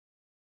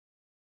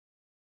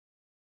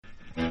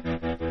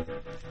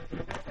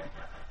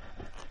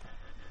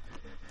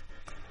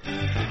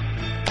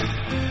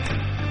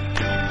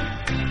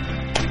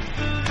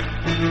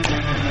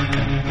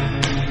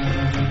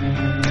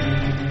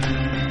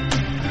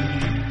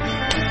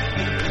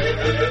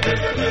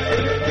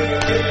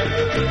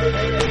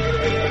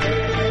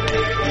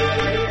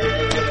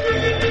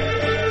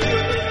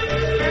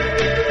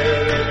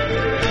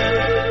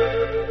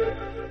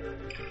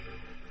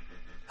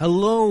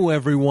Hello,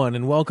 everyone,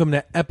 and welcome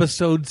to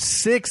episode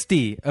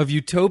 60 of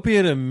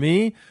Utopia to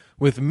Me,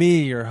 with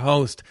me, your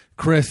host,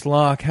 Chris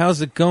Locke. How's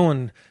it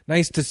going?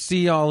 Nice to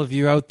see all of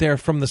you out there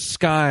from the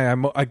sky.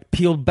 I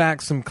peeled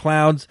back some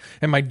clouds,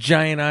 and my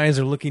giant eyes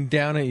are looking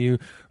down at you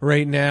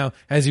right now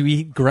as you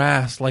eat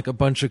grass like a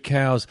bunch of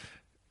cows.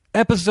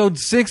 Episode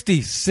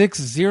 60,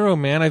 60,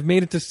 man. I've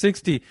made it to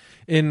 60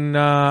 in,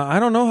 I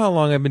don't know how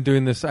long I've been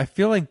doing this. I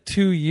feel like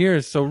 2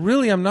 years, so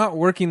really I'm not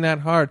working that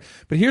hard.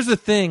 But here's the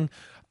thing.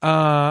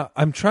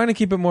 I'm trying to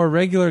keep it more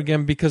regular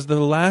again because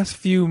the last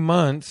few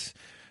months,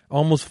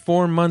 almost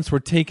 4 months, were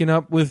taken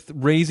up with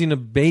raising a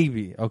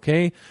baby,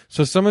 okay?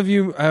 So some of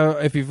you,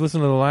 if you've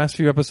listened to the last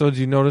few episodes,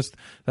 you noticed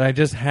that I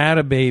just had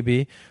a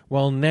baby.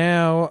 Well,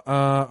 now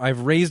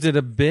I've raised it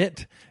a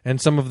bit,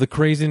 and some of the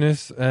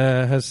craziness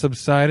has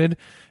subsided,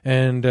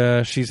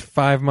 and she's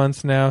 5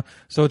 months now.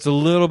 So it's a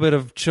little bit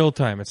of chill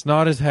time. It's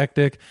not as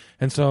hectic.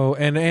 And so,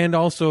 and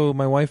also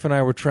my wife and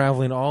I were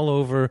traveling all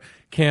over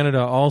Canada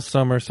all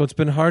summer, so it's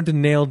been hard to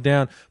nail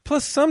down.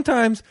 Plus,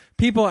 sometimes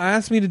people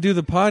ask me to do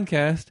the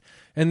podcast,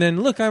 and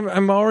then look,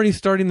 I'm already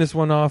starting this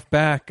one off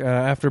back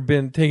after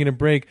taking a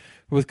break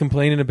with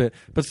complaining a bit.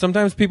 But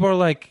sometimes people are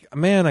like,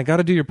 "Man, I got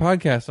to do your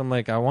podcast." I'm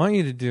like, "I want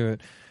you to do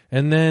it,"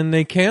 and then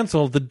they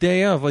cancel the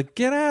day of. Like,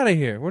 get out of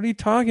here! What are you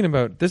talking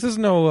about? This is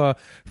no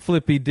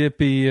flippy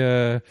dippy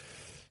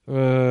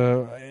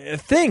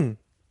thing,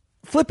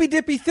 flippy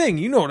dippy thing.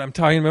 You know what I'm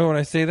talking about when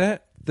I say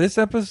that. This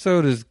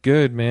episode is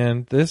good,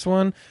 man. This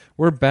one,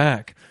 we're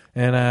back.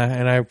 And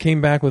I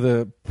came back with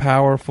a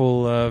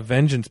powerful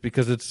vengeance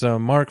because it's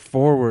Mark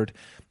Forward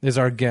is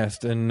our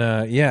guest. And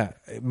yeah,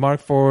 Mark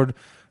Forward,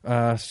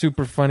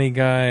 super funny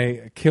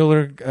guy,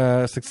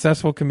 killer,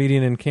 successful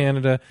comedian in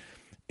Canada,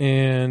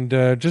 and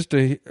just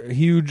a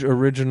huge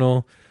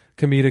original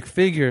comedic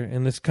figure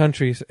in this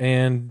country,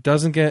 and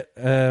doesn't get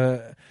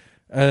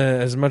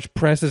as much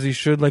press as he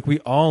should, like we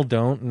all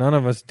don't. None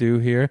of us do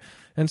here.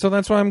 And so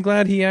that's why I'm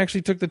glad he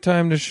actually took the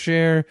time to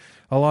share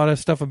a lot of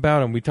stuff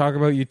about him. We talk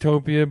about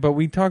Utopia, but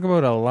we talk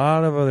about a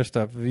lot of other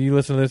stuff. If you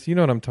listen to this, you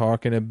know what I'm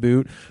talking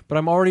about. But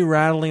I'm already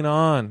rattling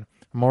on.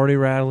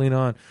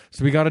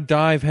 So we got to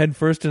dive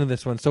headfirst into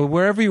this one. So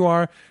wherever you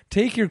are,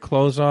 take your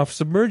clothes off,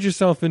 submerge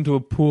yourself into a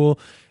pool,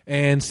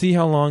 and see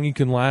how long you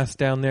can last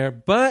down there.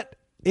 But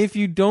if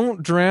you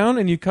don't drown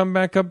and you come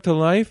back up to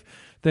life,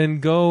 then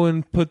go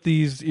and put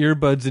these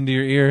earbuds into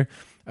your ear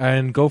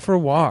and go for a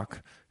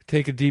walk.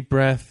 Take a deep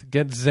breath,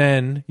 get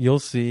zen, you'll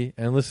see,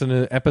 and listen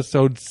to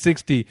episode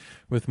 60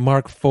 with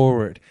Mark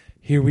Forward.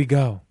 Here we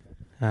go.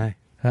 Hi.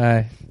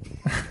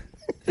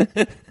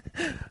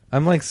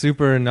 I'm like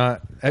super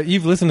not...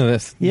 you've listened to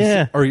this.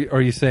 Yeah. Or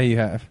you say you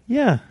have.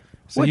 Yeah.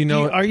 So you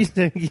know... you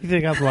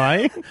think I'm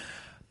lying?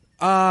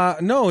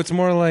 No, it's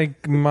more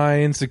like my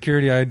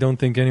insecurity. I don't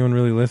think anyone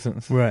really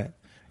listens. Right.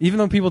 Even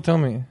though people tell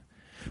me.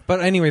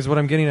 But anyways, what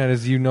I'm getting at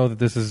is you know that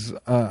this is...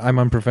 I'm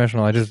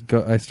unprofessional.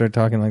 I start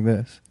talking like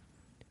this.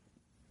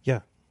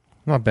 Yeah.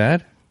 Not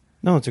bad.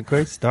 No, it's a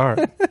great start.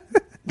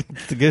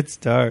 It's a good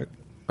start.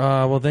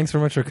 Well, thanks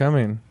very much for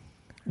coming.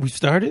 We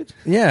started?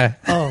 Yeah.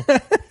 Oh.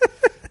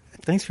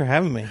 Thanks for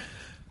having me.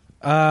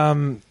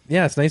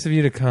 Yeah, it's nice of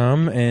you to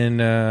come,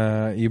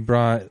 and you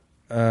brought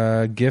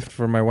a gift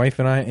for my wife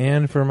and I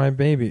and for my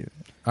baby.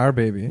 Our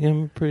baby.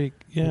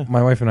 Yeah.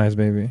 My wife and I's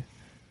baby.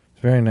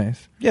 It's very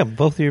nice. Yeah,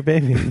 both of your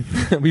babies.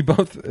 We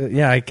both,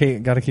 I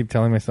got to keep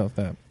telling myself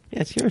that.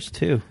 Yeah, it's yours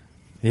too.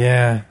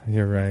 Yeah,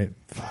 you're right.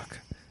 Fuck.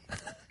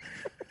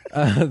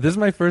 This is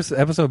my first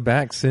episode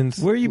back since...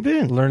 Where you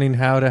been? Learning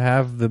how to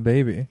have the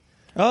baby.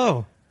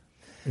 Oh.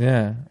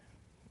 Yeah.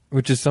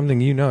 Which is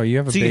something you know. You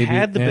have a baby you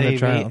had the and baby, a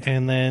child.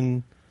 And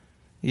then,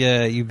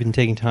 yeah, you've been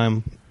taking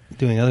time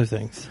doing other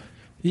things.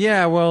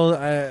 Yeah, well,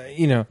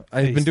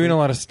 I've been doing a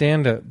lot of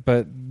stand-up,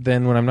 but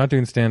then when I'm not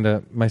doing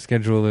stand-up, my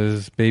schedule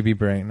is baby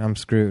brain. I'm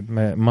screwed.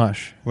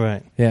 Mush.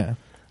 Right. Yeah.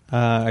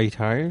 Are you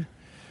tired?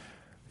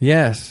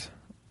 Yes.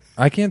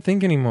 I can't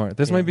think anymore.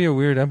 This might be a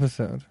weird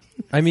episode.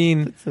 I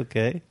mean... It's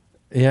okay.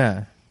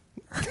 Yeah.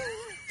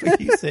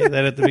 You say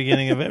that at the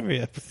beginning of every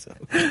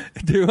episode.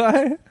 Do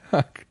I?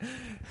 Fuck.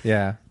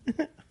 Yeah.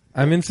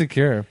 I'm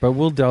insecure, but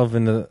we'll delve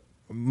into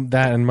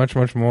that and much,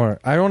 much more.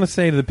 I want to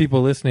say to the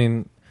people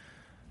listening,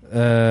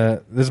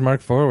 this is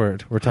Mark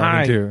Forward we're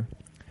talking to.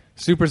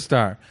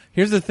 Superstar.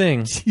 Here's the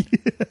thing.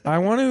 I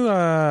want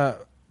to...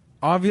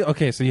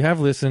 okay, so you have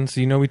listened,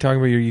 so you know we talk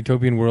about your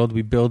utopian world.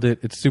 We build it.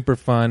 It's super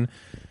fun.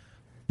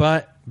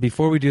 But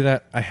before we do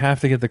that, I have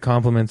to get the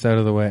compliments out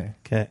of the way.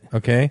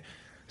 Okay?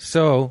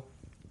 So,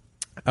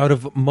 out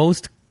of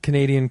most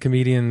Canadian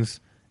comedians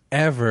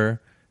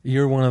ever,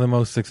 you're one of the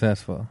most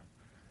successful.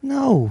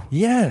 No.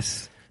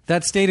 Yes.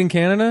 That stayed in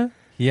Canada?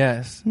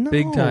 Yes. No.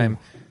 Big time.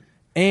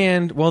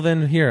 And, well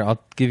then, here,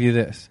 I'll give you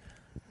this.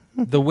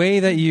 The way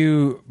that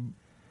you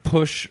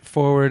push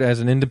forward as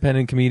an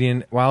independent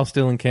comedian while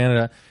still in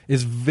Canada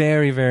is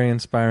very, very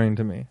inspiring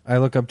to me. I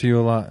look up to you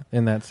a lot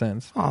in that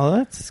sense. Oh,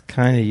 that's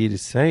kind of you to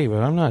say,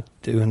 but I'm not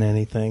doing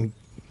anything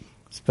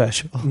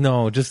special.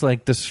 No, just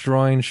like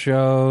destroying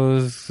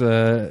shows.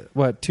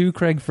 2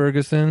 Craig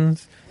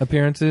Ferguson's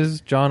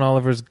appearances, John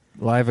Oliver's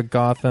live at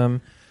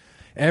Gotham.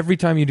 Every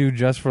time you do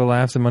Just for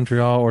Laughs in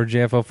Montreal or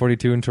JFL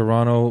 42 in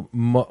Toronto,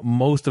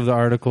 most of the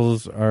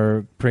articles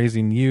are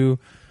praising you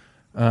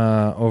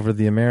over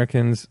the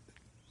Americans,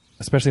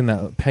 especially in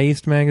that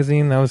Paste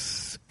magazine. That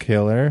was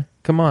killer.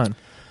 Come on.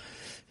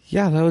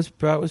 Yeah, that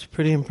was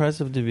pretty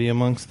impressive to be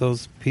amongst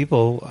those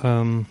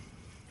people.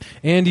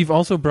 And you've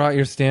also brought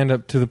your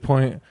stand-up to the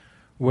point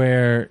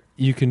where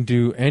you can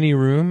do any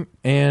room,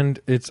 and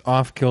it's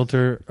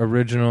off-kilter,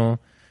 original,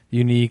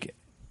 unique,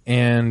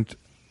 and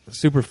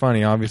super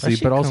funny, obviously,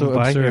 but also come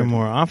by absurd. here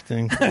more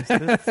often.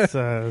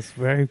 It's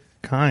very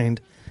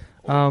kind.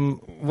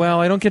 Well,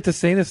 I don't get to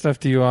say this stuff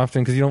to you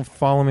often because you don't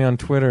follow me on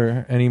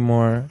Twitter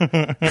anymore.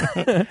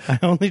 I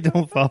only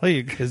don't follow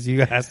you because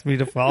you asked me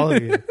to follow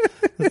you.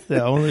 That's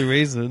the only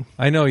reason.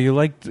 I know you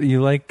like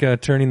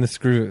turning the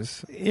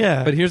screws.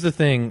 Yeah, But here's the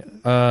thing.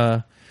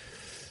 One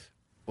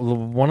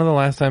of the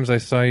last times I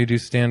saw you do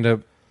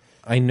stand-up,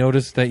 I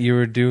noticed that you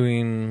were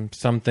doing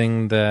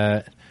something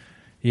that,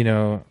 I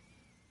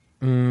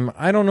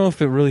don't know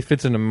if it really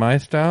fits into my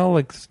style,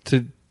 like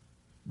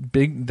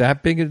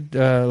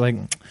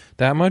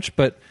that much,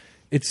 but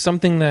it's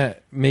something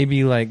that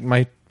maybe like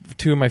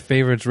two of my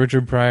favorites,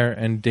 Richard Pryor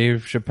and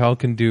Dave Chappelle,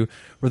 can do,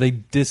 where they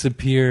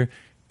disappear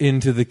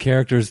into the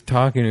characters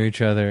talking to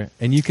each other,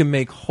 and you can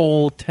make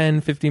whole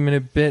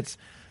 10-15-minute bits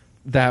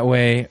that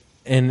way,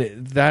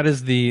 and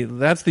that's the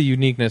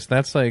uniqueness.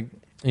 That's like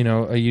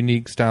a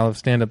unique style of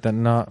stand-up that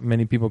not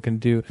many people can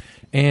do.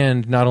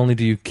 And not only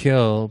do you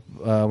kill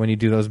when you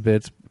do those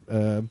bits,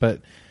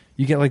 but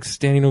you get like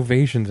standing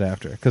ovations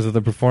after because of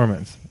the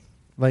performance.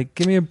 Like,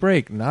 give me a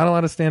break. Not a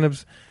lot of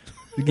stand-ups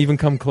even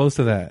come close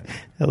to that.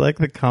 I like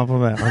the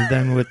compliment. I'm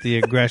done with the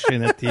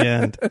aggression at the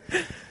end.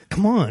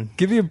 Come on.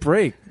 Give me a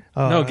break.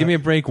 No, give me a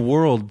break,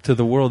 to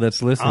the world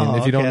that's listening,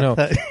 if you don't know.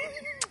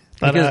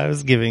 Thought I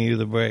was giving you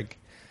the break.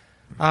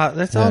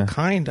 That's all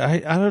kind. I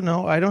don't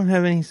know. I don't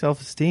have any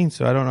self-esteem,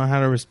 so I don't know how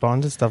to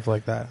respond to stuff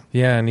like that.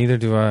 Yeah, neither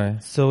do I.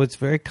 So it's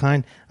very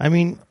kind. I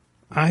mean,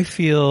 I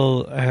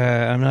feel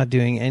I'm not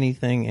doing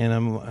anything and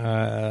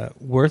I'm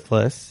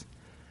worthless.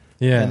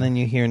 Yeah. And then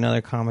you hear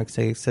another comic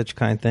say such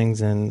kind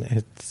things, and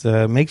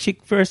it makes you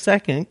for a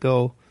second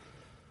go,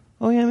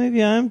 oh yeah,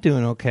 maybe I'm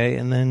doing okay.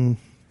 And then,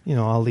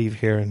 I'll leave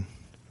here and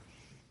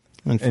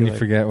you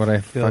forget what I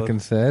fucking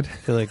said.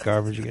 Feel like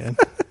garbage again.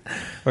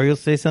 Or you'll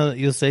say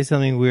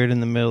something weird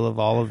in the middle of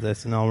all of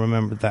this, and I'll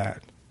remember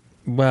that.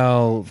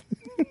 Well,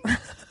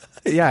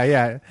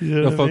 yeah.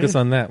 You'll focus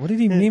on that. What did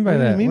he mean by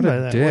that? What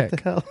a dick.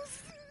 What the hell?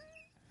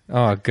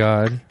 Oh,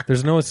 God.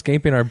 There's no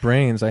escaping our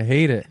brains. I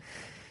hate it.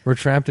 We're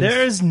trapped in...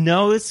 There's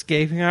no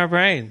escaping our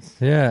brains.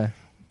 Yeah.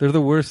 They're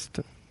the worst.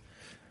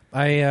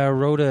 I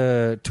wrote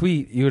a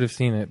tweet. You would have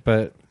seen it,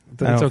 but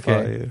it's okay.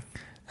 Follow you.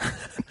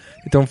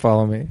 Don't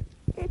follow me.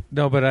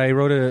 No, but I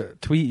wrote a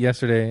tweet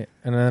yesterday,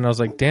 and then I was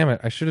like, damn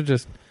it, I should have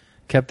just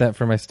kept that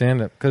for my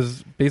stand-up.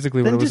 Because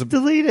basically then what it was... just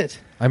delete it.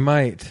 I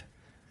might.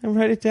 And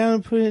write it down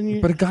and put it in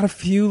your... But it got a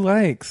few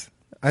likes.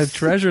 I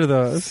treasure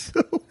those.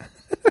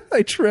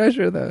 I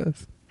treasure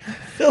those.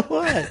 So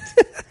what?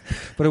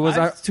 But it was...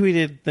 I've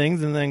tweeted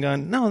things and then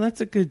gone, no, that's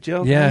a good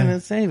joke. Yeah. I'm going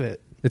to save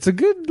it. It's a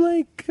good,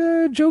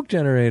 joke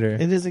generator.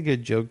 It is a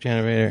good joke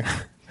generator.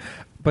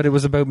 But it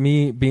was about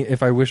me being...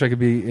 If I wish I could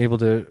be able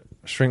to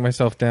shrink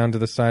myself down to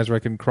the size where I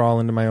can crawl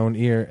into my own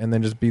ear and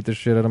then just beat the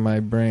shit out of my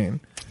brain.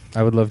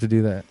 I would love to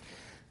do that.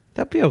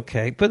 That'd be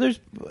okay. But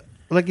there's...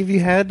 Like, if you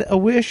had a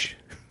wish...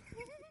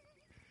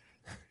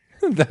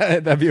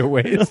 That'd be a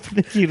waste. I don't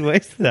think you'd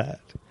waste that.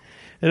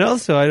 And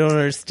also, I don't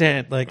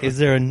understand. Like, is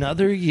there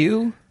another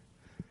you?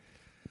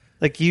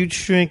 Like, you'd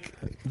shrink...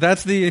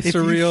 That's the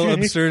surreal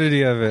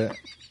absurdity of it.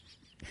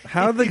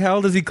 How the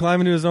hell does he climb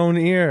into his own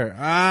ear?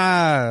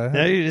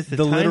 Now you're just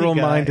the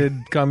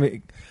literal-minded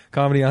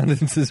comedy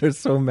audiences are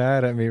so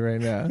mad at me right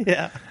now.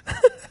 Yeah.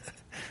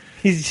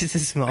 He's just a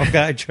small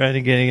guy trying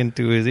to get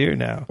into his ear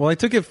now. Well, I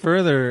took it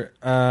further.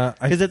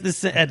 Because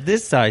at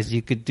this size,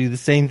 you could do the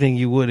same thing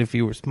you would if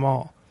you were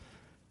small.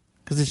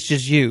 Because it's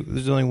just you.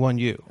 There's only one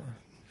you.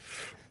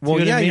 Well,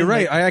 yeah, you're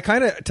right. I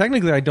kind of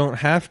technically I don't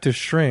have to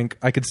shrink.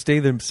 I could stay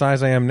the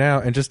size I am now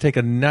and just take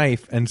a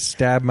knife and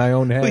stab my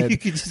own head. Well, you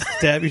could just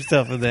stab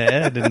yourself in the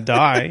head and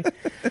die.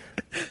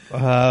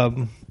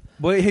 Well,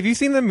 have you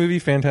seen the movie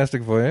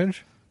Fantastic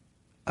Voyage?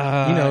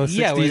 60s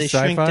yeah, where they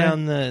sci-fi? shrink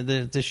down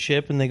the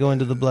ship and they go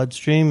into the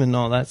bloodstream and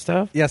all that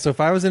stuff. Yeah, so if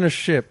I was in a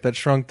ship that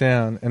shrunk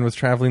down and was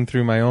traveling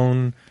through my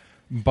own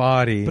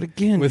body, but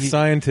again, with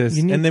scientists,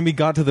 and then we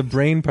got to the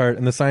brain part,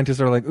 and the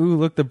scientists are like, "Ooh,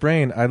 look, the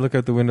brain." I'd look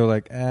out the window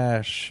like,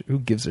 "Ash, who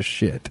gives a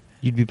shit?"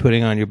 You'd be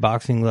putting on your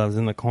boxing gloves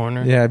in the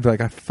corner. Yeah, I'd be like,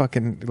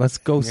 let's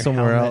go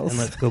somewhere else, and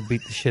let's go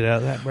beat the shit out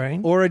of that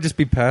brain. Or I'd just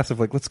be passive,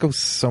 like, let's go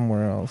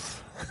somewhere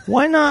else.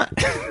 Why not?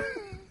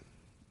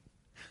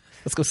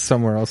 Let's go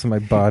somewhere else in my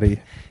body.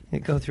 You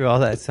go through all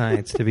that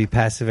science to be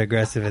passive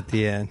aggressive at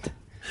the end.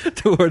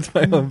 Towards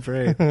my own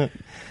brain.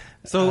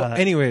 So,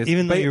 anyways,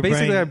 even though your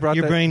basically, brain, I brought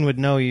your that. brain would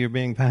know you're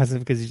being passive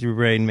because your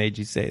brain made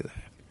you say that.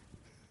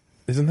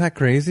 Isn't that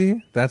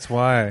crazy? That's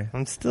why.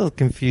 I'm still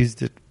confused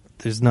that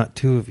there's not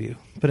two of you.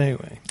 But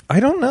anyway, I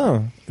don't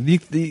know. Maybe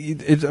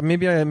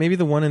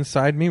the one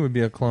inside me would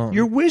be a clone.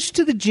 your wish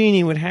to the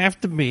genie would have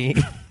to be,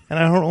 and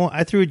I don't know.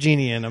 I threw a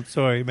genie in. I'm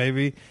sorry.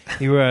 Maybe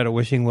you were at a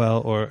wishing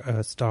well or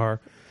a star.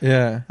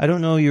 Yeah. I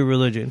don't know your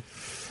religion,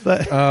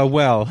 but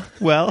Well,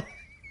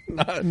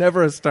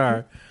 never a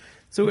star.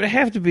 so it would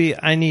have to be.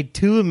 I need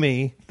two of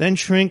me, then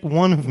shrink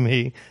one of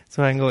me,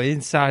 so I can go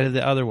inside of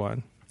the other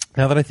one.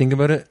 Now that I think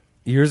about it,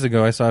 years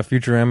ago I saw a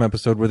Futurama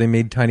episode where they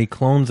made tiny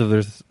clones of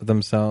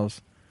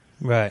themselves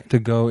Right. to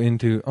go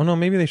into. Oh no,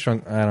 maybe they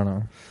shrunk. I don't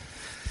know.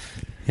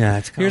 Yeah.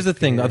 It's Here's the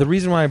thing. The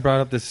reason why I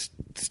brought up this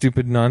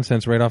stupid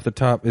nonsense right off the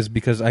top is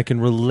because I can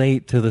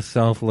relate to the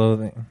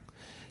self-loathing.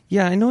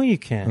 Yeah, I know you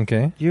can.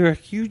 Okay. You're a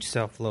huge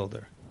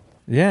self-loather.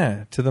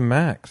 Yeah, to the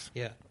max.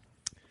 Yeah.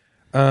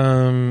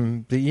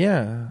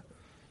 Yeah.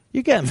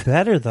 You're getting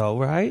better though,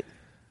 right?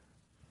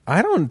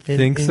 I don't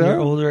think in so. your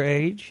older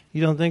age,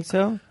 you don't think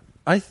so?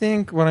 I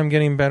think what I'm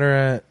getting better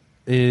at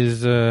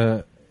is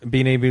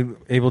being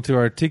able to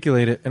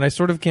articulate it, and I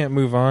sort of can't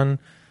move on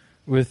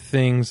with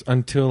things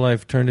until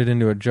I've turned it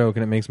into a joke,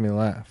 and it makes me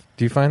laugh.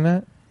 Do you find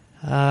that?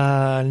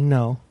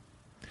 No.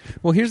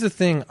 Well, here's the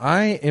thing.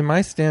 In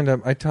my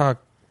stand-up, I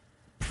talk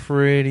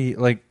pretty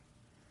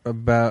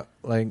about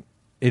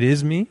it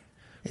is me,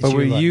 It's but your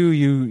where life.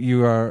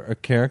 you are a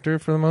character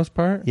for the most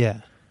part.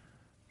 Yeah.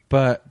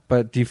 But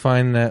do you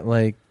find that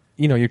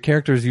your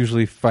characters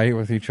usually fight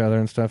with each other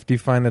and stuff? Do you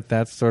find that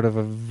that's sort of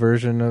a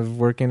version of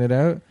working it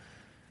out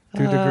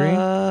to a degree?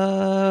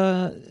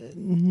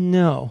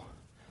 No.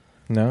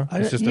 No,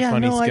 it's just a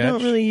funny sketch. I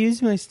don't really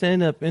use my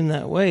stand-up in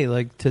that way,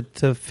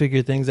 to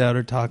figure things out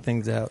or talk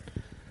things out.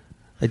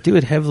 I do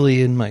it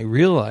heavily in my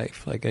real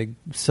life. I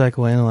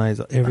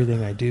psychoanalyze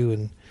everything I do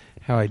and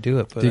how I do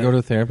it. But Do you go to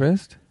a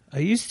therapist? I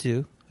used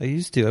to.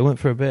 I went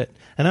for a bit.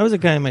 And I was a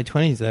guy in my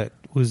 20s that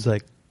was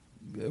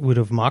would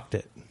have mocked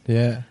it.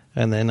 Yeah.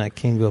 And then I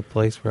came to a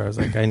place where I was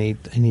like, I need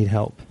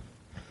help.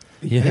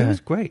 Yeah. And it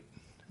was great.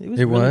 It was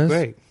It really was?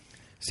 great.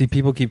 See,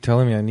 people keep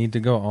telling me I need to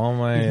go.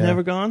 You've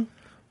never gone?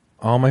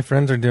 All my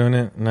friends are doing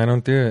it, and I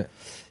don't do it.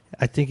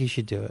 I think you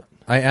should do it.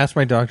 I asked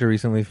my doctor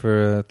recently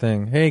for a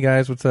thing. Hey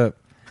guys, what's up?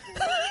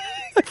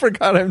 I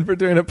forgot I'm for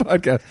doing a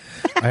podcast.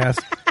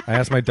 I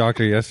asked my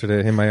doctor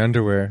yesterday in my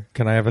underwear,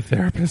 can I have a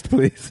therapist,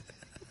 please?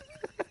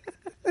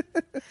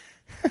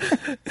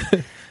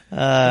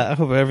 I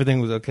hope everything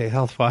was okay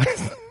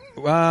health-wise.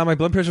 My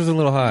blood pressure's a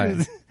little high.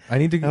 I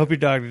need I to. hope your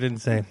doctor didn't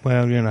say,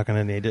 well, you're not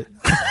going to need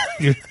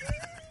it.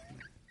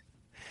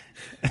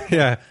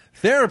 Yeah,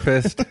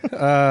 therapist.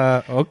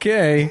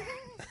 Okay.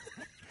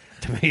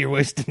 To me, you're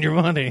wasting your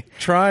money.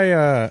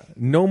 Try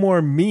no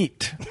more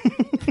meat.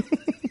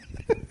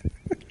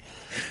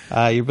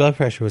 Your blood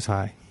pressure was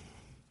high.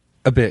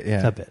 A bit,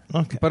 yeah. A bit.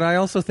 Okay. But I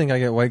also think I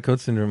get white coat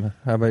syndrome.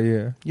 How about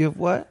you? You have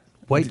what?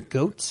 White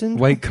goat syndrome?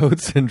 White coat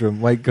syndrome.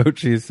 White goat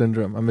cheese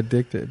syndrome. I'm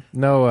addicted.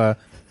 No,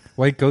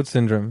 white goat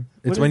syndrome.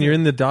 It's What when is you're it?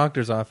 in the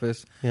doctor's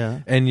office Yeah.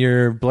 and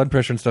your blood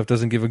pressure and stuff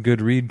doesn't give a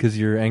good read because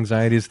your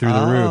anxiety is through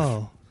the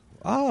roof.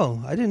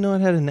 Oh, I didn't know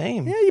it had a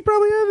name. Yeah, you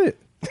probably have it.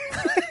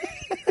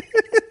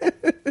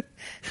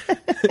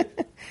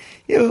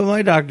 Yeah, well,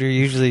 my doctor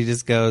usually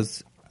just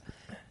goes,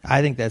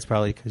 I think that's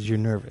probably because you're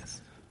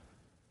nervous.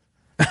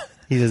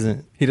 He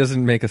doesn't. He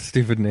doesn't make a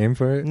stupid name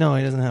for it. No,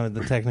 he doesn't have the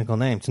technical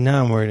name. So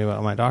now I'm worried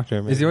about my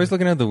doctor. Is he always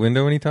looking out the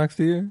window when he talks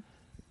to you?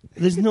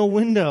 There's no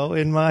window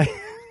in my...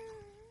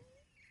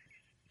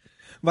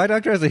 My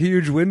doctor has a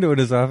huge window in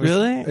his office.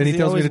 Really? And Is he he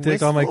tells me to always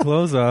take all my wistful?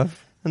 clothes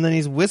off. And then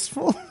he's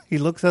wistful. He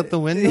looks out the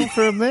window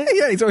for a minute.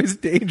 Yeah, he's always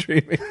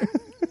daydreaming.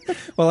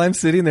 While I'm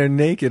sitting there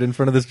naked in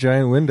front of this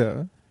giant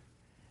window.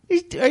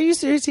 Are you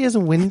serious? He has a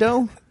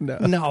window? No.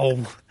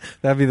 No.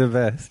 That'd be the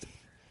best.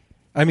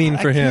 I mean,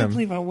 for I can't him.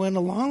 believe I went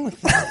along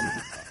with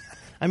that.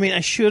 I mean,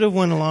 I should have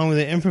went along with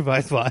the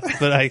improvised one,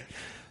 but I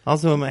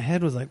also in my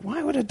head was like,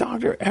 why would a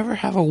doctor ever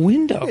have a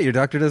window? Hey, your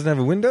doctor doesn't have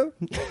a window?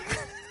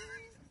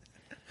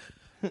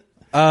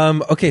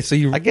 Okay, so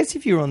you... I guess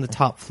if you were on the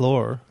top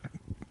floor,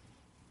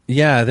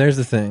 Yeah, there's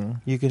the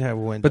thing. you could have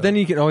a window. But then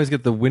you can always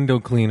get the window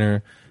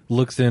cleaner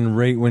looks in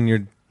right when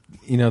you're...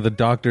 the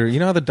doctor... You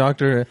know how the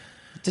doctor...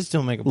 just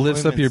don't make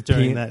lifts up your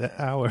during peen- that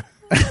hour.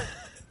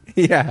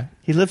 Yeah.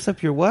 He lifts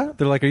up your what?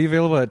 They're like, are you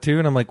available at 2?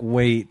 And I'm like,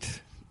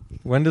 wait.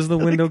 When does the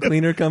window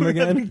cleaner come We're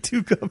having again?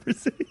 two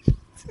conversations.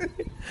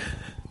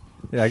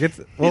 Yeah, I get...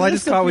 Well, I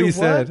lifts just caught up what you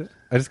your what? said.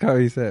 I just caught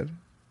what you said.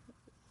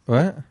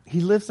 What?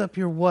 He lifts up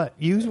your what?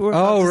 You were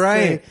Oh, about to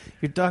right. say,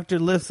 your doctor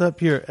lifts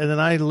up your, and then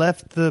I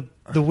left the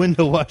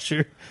window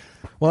washer.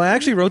 Well, I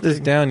actually wrote this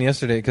down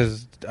yesterday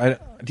because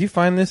do you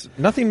find this?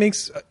 Nothing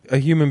makes a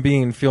human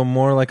being feel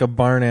more like a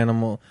barn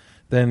animal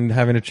than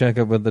having a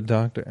checkup with the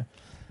doctor.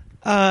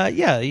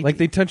 Yeah. Like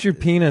they touch your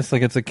penis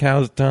like it's a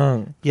cow's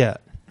tongue. Yeah.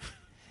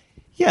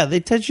 Yeah, they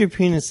touch your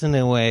penis in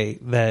a way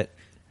that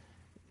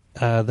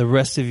the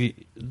rest of you,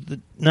 the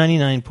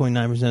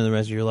 99.9% of the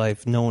rest of your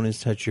life, no one has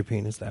touched your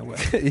penis that way.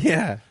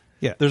 Yeah.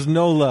 Yeah. There's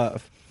no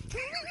love.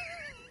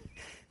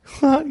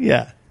 Well,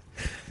 yeah.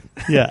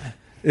 Yeah.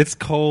 It's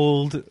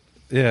cold.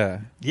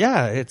 Yeah.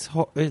 Yeah,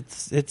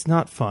 it's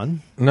not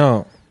fun.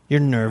 No. You're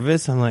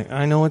nervous. I'm like,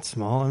 I know it's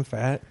small. I'm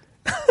fat.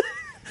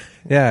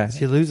 Yeah. So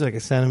you lose like a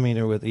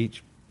centimeter with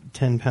each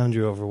 10 pounds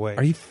you're overweight.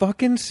 Are you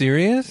fucking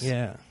serious?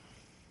 Yeah.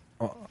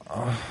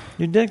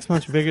 Your dick's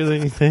much bigger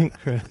than you think,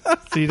 Chris.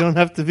 So you don't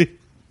have to be...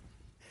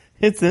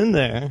 It's in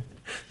there.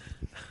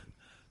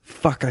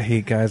 Fuck, I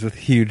hate guys with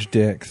huge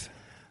dicks.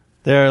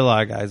 There are a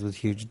lot of guys with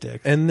huge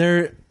dicks. And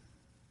they're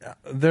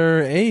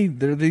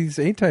these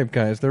A-type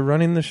guys. They're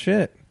running the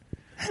shit.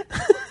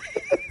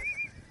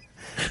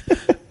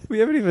 We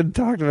haven't even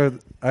talked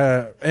about...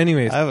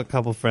 anyways. I have a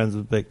couple friends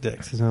with big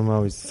dicks, and I'm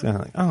always kind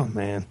of like, oh,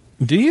 man.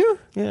 Do you?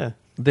 Yeah.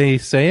 They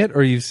say it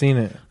or you've seen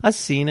it? I've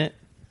seen it.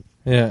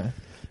 Yeah.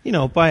 You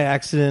know, by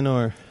accident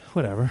or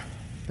whatever.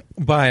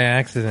 By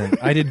accident.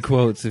 I did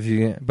quotes if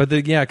you... But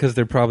because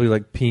they're probably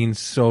like peeing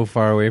so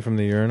far away from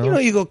the urinal. You know,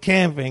 you go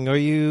camping or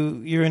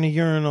you're in a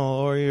urinal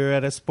or you're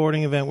at a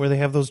sporting event where they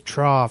have those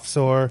troughs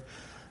or...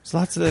 There's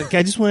lots of...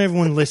 I just want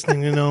everyone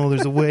listening to know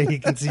there's a way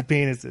you can see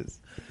penises.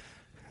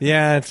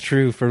 Yeah, it's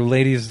true. For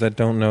ladies that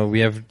don't know,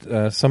 we have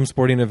some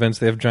sporting events,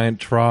 they have giant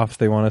troughs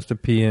they want us to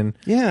pee in.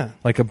 Yeah.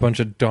 Like a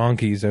bunch of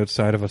donkeys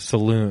outside of a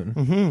saloon.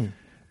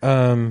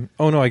 Mm-hmm.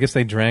 Oh, no, I guess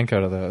they drank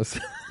out of those.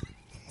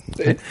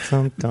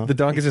 The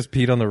donkeys just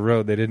peed on the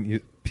road. They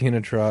didn't pee in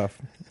a trough.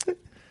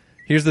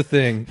 Here's the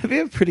thing. Have you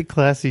have a pretty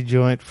classy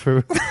joint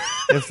for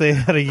if they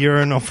had a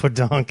urinal for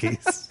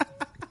donkeys?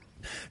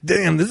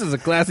 Damn, this is a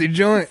classy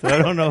joint. I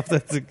don't know if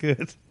that's a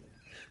good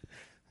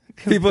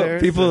comparison.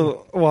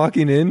 People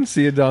walking in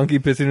see a donkey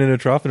pissing in a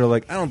trough and are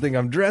like, I don't think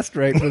I'm dressed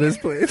right for this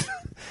place.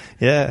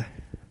 Yeah.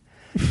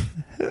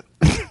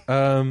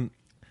 On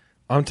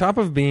top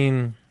of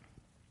being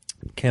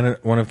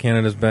one of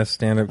Canada's best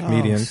stand-up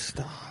comedians,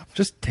 stop.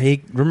 just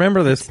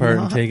remember this part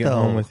and not, take it though.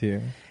 home with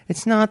you.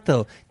 It's not,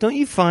 though. Don't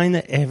you find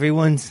that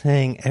everyone's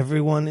saying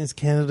everyone is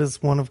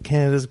one of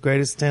Canada's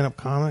greatest stand-up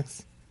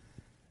comics?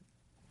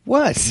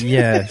 What?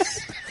 Yes.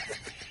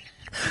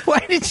 Why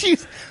did you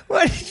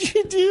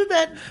do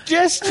that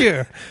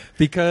gesture?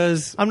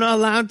 Because I'm not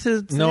allowed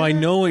to say I that?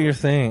 know what you're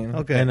saying.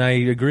 Okay. And I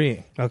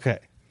agree. Okay.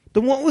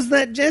 Then what was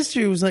that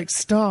gesture? It was like,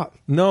 stop.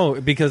 No,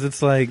 because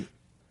it's like,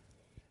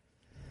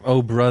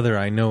 oh, brother,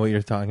 I know what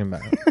you're talking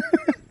about.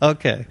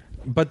 Okay.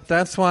 But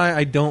that's why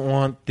I don't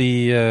want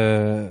the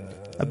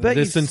I bet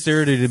you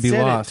sincerity to be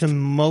said lost. it to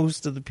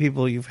most of the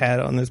people you've had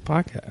on this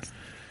podcast.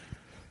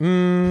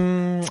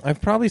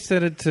 I've probably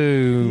said it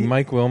to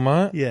Mike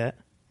Wilmot, Yeah.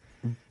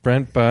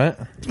 Brent Butt.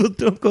 Well,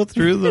 don't go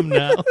through them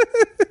now.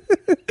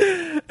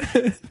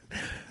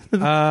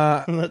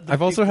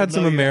 I've also had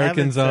some know you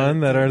Americans haven't said on it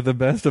that to are the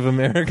best of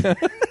America.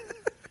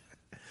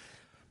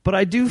 But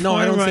I do No,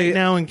 I find don't say right it-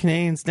 now in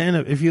Canadian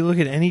stand-up, if you look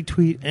at any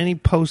tweet, any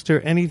poster,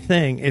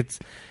 anything,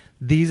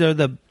 these are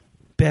the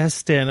best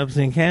stand-ups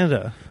in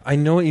Canada. I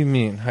know what you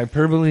mean.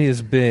 Hyperbole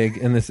is big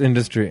in this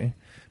industry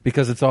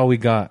because it's all we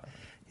got.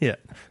 Yeah.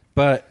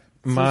 But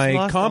it's my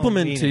lost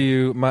compliment all to meaning.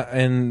 you,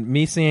 and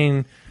me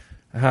saying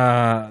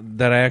that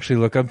I actually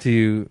look up to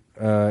you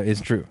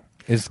is true.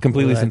 Is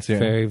completely Well, that's sincere.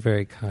 very,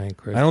 very kind,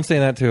 Chris. I don't say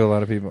that to a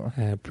lot of people.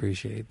 I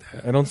appreciate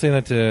that. I don't say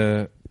that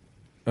to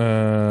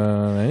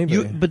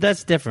anybody. But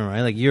that's different,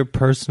 right? Like your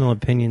personal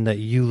opinion that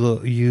you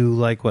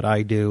like what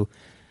I do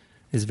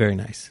is very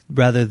nice.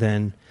 Rather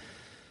than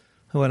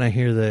when I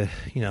hear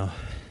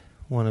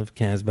one of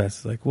Canada's best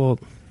is like, well,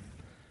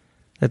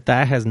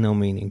 that has no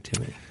meaning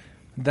to me.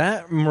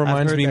 That I've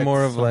reminds heard me that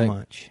more of so like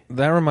much.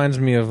 that reminds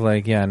me of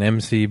like an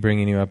MC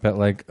bringing you up at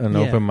like an Yeah.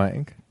 open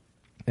mic,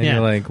 and you're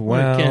like, one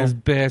of well, Canada's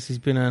best. He's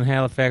been on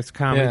Halifax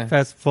Comedy Yeah.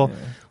 Festival.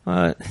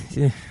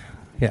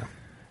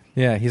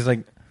 Yeah, he's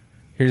like,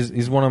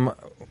 he's one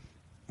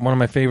of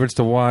my favorites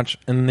to watch,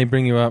 and then they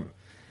bring you up,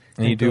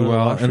 and you go do to the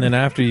well, washroom. and then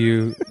after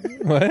you,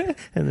 what?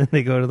 And then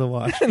they go to the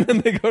wash. And then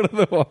they go to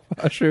the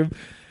washroom.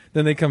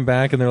 Then they come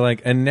back and they're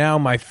like, and now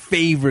my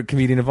favorite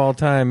comedian of all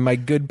time, my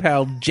good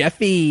pal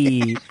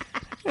Jeffy.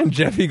 And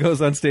Jeffy goes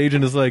on stage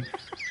and is like,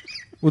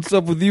 "What's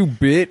up with you,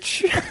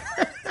 bitch?"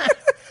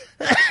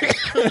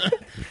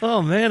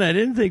 Oh man, I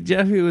didn't think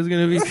Jeffy was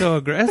going to be so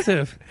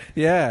aggressive.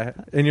 Yeah,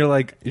 and you're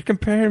like, "You're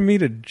comparing me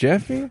to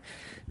Jeffy?"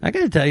 I got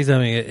to tell you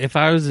something. If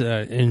I was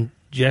in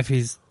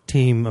Jeffy's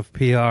team of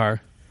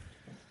PR,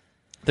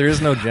 There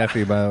is no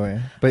Jeffy, by the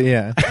way, but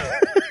yeah.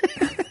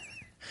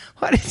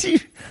 why did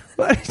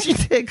you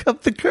take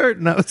up the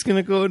curtain? I was going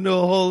to go into a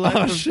whole life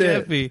of shit.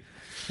 Jeffy.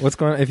 What's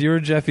going on? If you were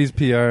Jeffy's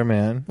PR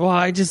man, Well,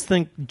 I just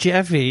think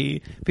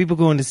Jeffy. People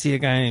going to see a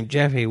guy named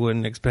Jeffy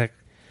wouldn't expect,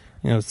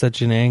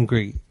 such an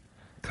angry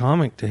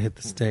comic to hit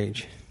the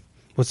stage.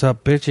 What's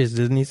up, bitches?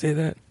 Didn't he say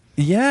that?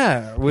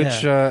 yeah,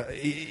 which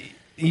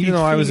even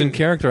though I was in figured-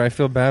 character, I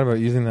feel bad about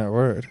using that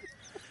word.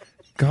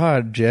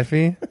 God,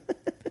 Jeffy.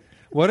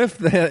 What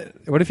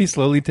if he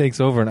slowly takes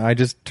over and I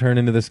just turn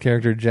into this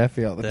character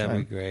Jeffy all the That'd time?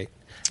 be great.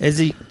 Is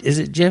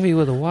it Jeffy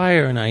with a Y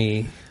or an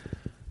IE?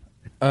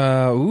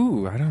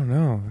 I don't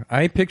know.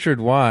 I pictured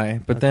Y,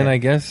 but then Okay. I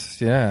guess,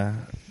 yeah,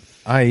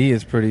 IE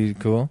is pretty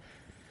cool.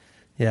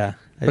 Yeah.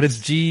 But it's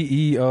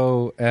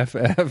GEOFFIE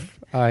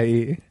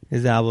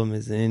His album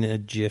is in a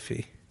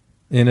jiffy.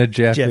 in a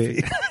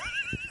Jeffy. Jeffy.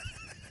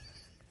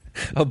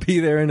 I'll be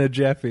there in a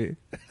Jeffy.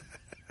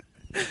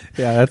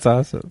 Yeah, that's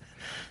awesome.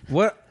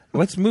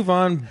 Let's move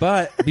on.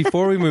 But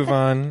before we move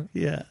on,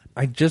 Yeah.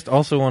 I just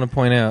also want to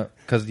point out,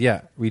 because,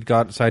 yeah, we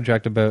got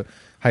sidetracked about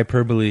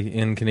hyperbole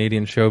in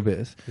Canadian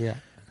showbiz, Yeah.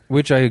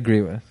 which I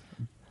agree with.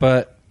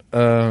 But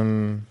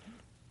I'm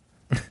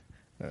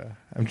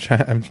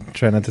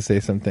trying not to say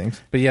some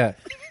things. But, yeah,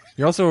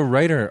 you're also a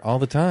writer all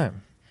the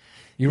time.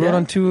 You wrote Yeah.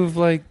 on 2 of,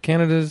 like,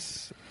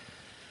 Canada's...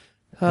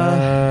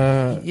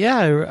 Yeah,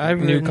 I've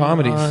new written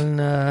comedies.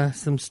 on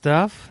some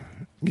stuff.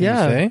 Can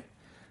yeah. you say?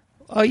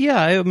 Oh,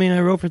 yeah. I mean, I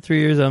wrote for 3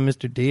 years on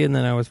Mr. D, and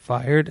then I was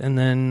fired. And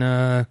then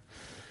I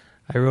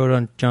wrote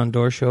on John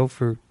Doerr Show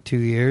for 2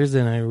 years,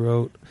 and I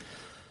wrote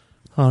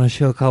on a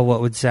show called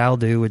What Would Sal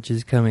Do, which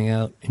is coming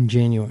out in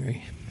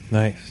January.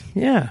 Nice.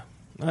 Yeah.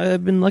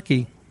 I've been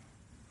lucky.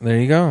 There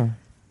you go.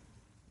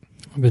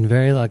 I've been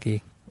very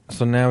lucky.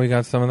 So now we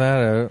got some of that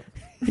out.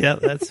 Yeah,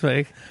 that's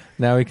right.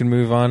 Now we can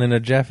move on in a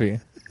Jeffy.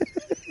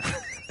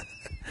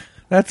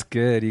 That's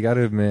good. You got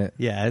to admit.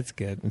 Yeah, it's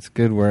good. It's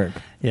good work.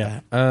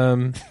 Yeah.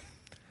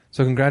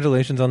 So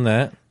congratulations on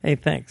that. Hey,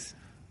 thanks.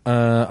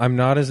 I'm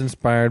not as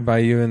inspired by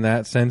you in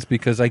that sense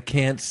because I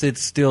can't sit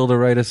still to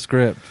write a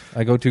script.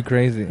 I go too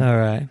crazy. All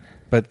right.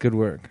 But good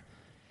work.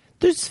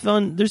 There's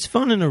fun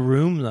in a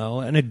room, though,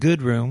 and a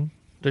good room.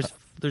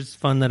 There's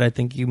fun that I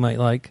think you might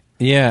like.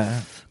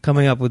 Yeah.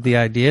 Coming up with the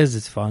ideas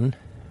is fun.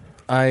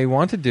 I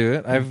want to do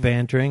it. I've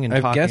bantering and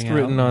I've talking guest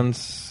written out. on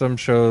some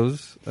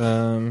shows.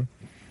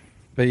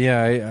 But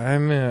yeah,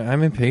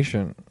 I'm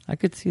impatient. I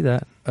could see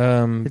that.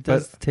 It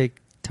does But take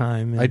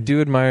time. I do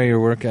admire your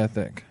work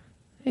ethic.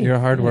 Hey, You're a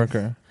hard thanks.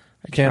 worker.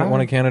 try. One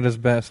of Canada's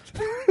best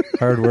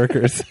hard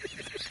workers.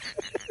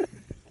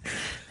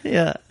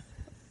 Yeah.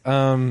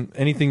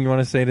 Anything you want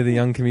to say to the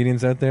young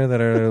comedians out there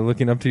that are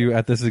looking up to you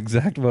at this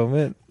exact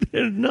moment?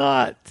 They're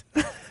not.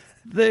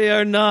 They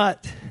are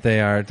not.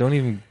 They are. Don't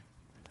even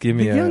give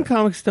me The young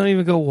comics don't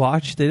even go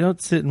watch. They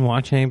don't sit and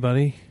watch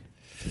anybody.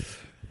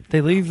 They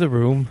leave the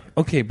room.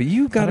 Okay, but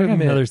you got to I got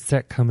admit, another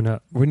set coming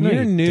up. when No,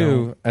 you're you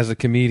new don't. as a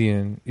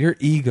comedian, your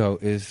ego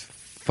is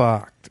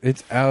fucked.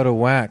 It's out of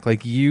whack.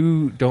 Like,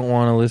 you don't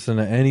want to listen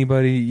to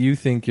anybody. You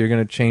think you're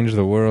going to change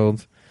the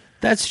world.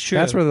 That's true.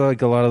 That's where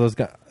like a lot of those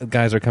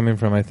guys are coming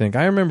from, I think.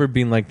 I remember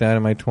being like that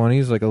in my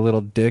 20s, like a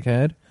little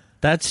dickhead.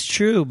 That's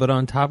true. But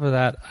on top of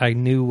that, I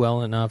knew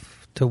well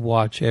enough to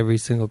watch every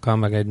single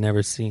comic I'd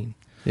never seen.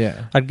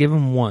 Yeah. I'd give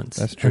them once.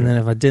 That's true. And then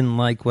if I didn't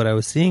like what I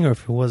was seeing or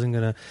if it wasn't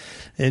going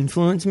to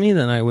influence me,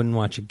 then I wouldn't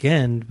watch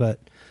again. But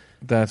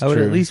That's I would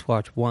true. at least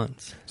watch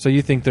once. So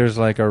you think there's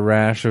like a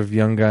rash of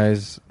young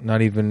guys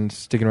not even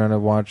sticking around to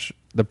watch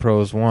the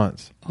pros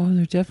once? Oh,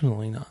 they're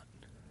definitely not.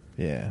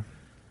 Yeah.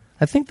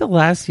 I think the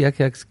last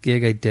YX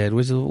gig I did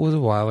was a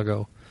while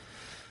ago.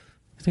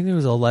 I think there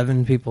was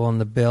 11 people on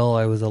the bill.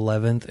 I was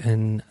 11th,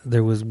 and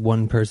there was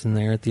one person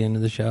there at the end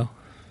of the show.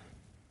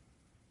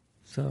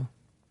 So,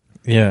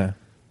 Yeah.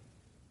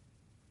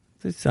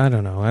 I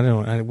don't know.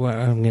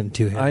 I'm getting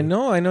too heavy. I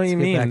know what Let's you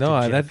get mean. back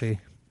No, to that's Jeffy.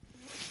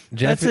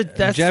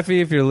 Jeffy,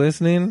 Jeffy, if you're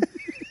listening,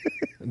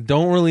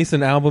 don't release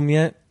an album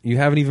yet. You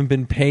haven't even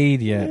been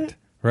paid yet,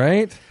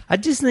 right? I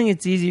just think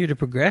it's easier to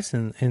progress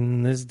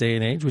in this day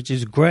and age, which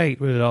is great,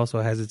 but it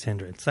also has its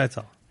hindrance. That's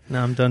all.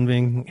 Now I'm done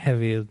being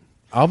heavy.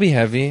 I'll be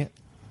heavy.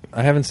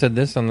 I haven't said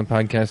this on the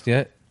podcast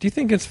yet. Do you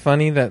think it's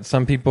funny that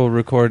some people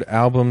record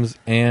albums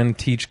and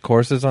teach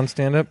courses on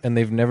stand-up and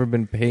they've never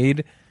been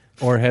paid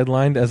or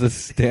headlined as a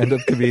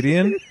stand-up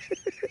comedian?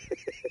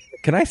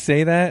 Can I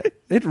say that?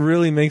 It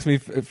really makes me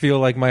feel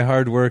like my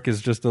hard work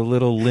is just a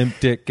little limp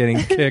dick getting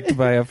kicked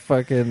by a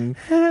fucking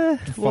Well,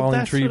 falling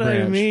that's tree what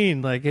branch. I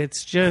mean. Like,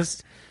 it's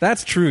just...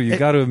 That's true. You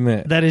got to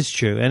admit. That is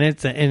true, and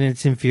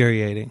it's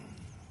infuriating.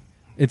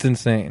 It's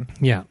insane.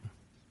 Yeah.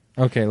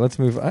 Okay, let's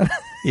move on.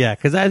 Yeah,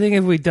 because I think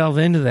if we delve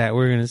into that,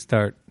 we're going to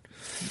start...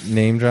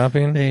 Name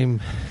dropping.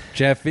 Name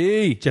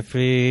Jeffy.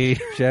 Jeffy.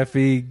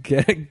 Jeffy,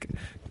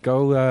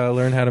 go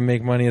learn how to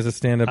make money as a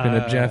stand-up in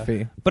a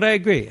Jeffy. But I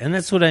agree, and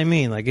that's what I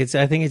mean. Like,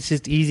 I think it's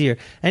just easier.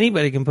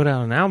 Anybody can put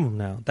out an album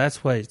now.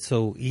 That's why it's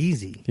so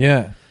easy.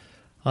 Yeah.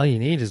 All you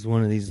need is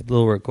one of these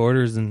little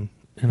recorders and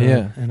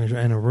Yeah.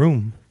 a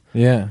room.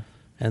 Yeah.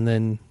 And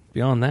then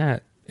beyond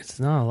that, it's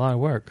not a lot of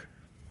work.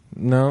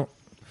 No.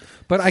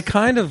 But I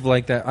kind of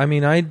like that. I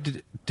mean, I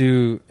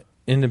do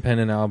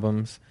independent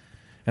albums,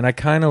 and I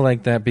kind of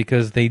like that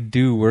because they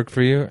do work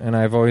for you, and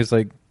I've always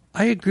like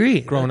I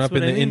agree. Grown That's up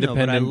in what the I mean, though, but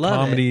I independent love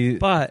comedy- it.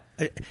 But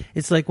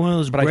it's like one of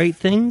those But great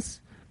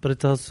things, but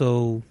it's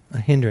also a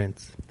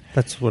hindrance.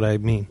 That's what I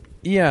mean.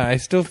 yeah, I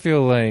still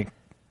feel like,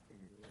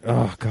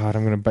 oh God,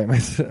 I'm gonna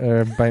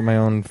bite my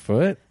own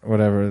foot,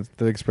 whatever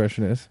the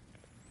expression is.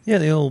 Yeah,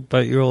 the old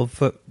bite your old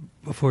foot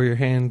before your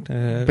hand.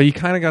 But you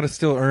kind of got to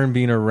still earn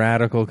being a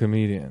radical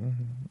comedian,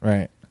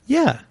 right?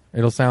 Yeah,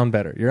 It'll sound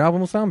better. Your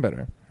album will sound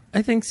better.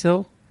 I think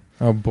so.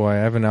 Oh boy, I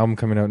have an album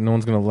coming out. No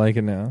one's gonna like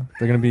it now.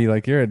 They're gonna be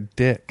like, "You're a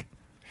dick."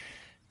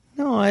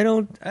 No, I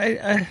don't.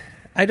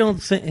 I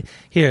don't think.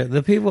 Here,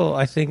 the people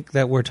I think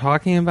that we're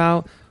talking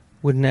about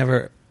would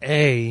never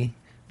A,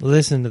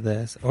 listen to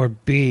this, or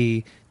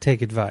B,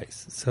 take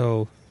advice.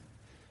 So,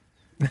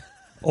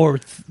 or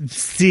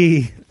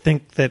C,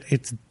 think that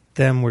it's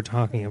them we're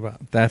talking about.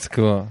 That's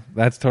cool.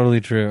 That's totally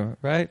true.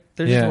 Right?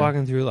 They're Yeah. just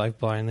walking through life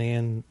blindly,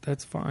 and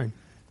that's fine.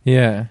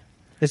 Yeah.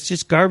 It's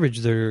just garbage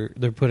they're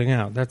putting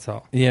out. That's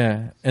all.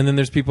 Yeah. And then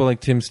there's people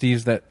like Tim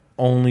Steves that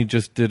only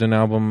just did an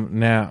album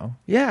now.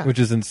 Yeah. Which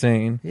is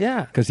insane.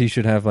 Yeah. Because he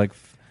should have like,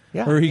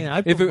 Yeah. or he,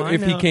 I put mine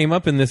if he out- came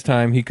up in this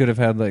time, he could have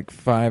had like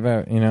 5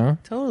 out. You know?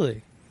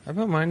 Totally. I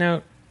put mine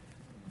out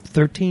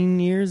 13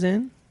 years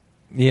in.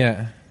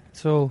 Yeah.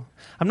 So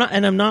I'm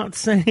not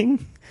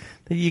saying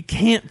that you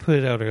can't put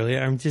it out earlier.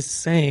 I'm just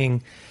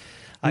saying.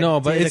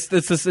 No, but it's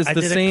the I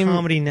did same a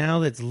comedy now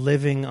that's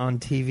living on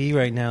TV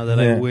right now that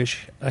Yeah. I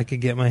wish I could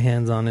get my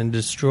hands on and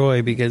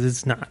destroy because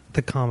it's not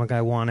the comic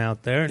I want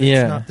out there, and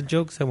Yeah. it's not the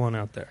jokes I want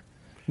out there.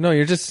 No,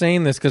 you're just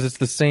saying this because it's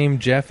the same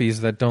Jeffies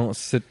that don't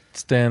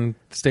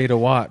stay to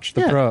watch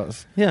the Yeah.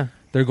 pros. Yeah,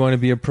 They're going to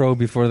be a pro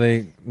before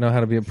they know how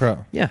to be a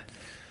pro. yeah.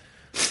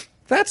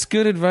 That's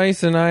good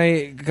advice, and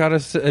I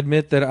gotta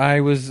admit that I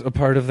was a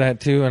part of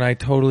that too, and I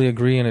totally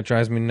agree, and it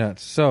drives me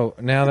nuts. So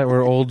now that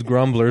we're old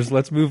grumblers,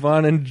 let's move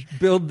on and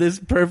build this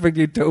perfect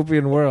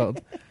utopian world.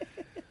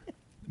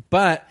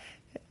 But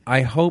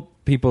I hope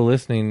people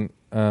listening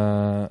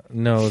know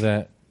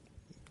that.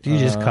 Do you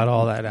just cut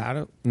all that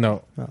out?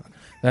 No, Oh.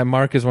 that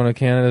Mark is one of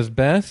Canada's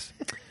best.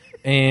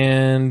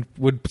 And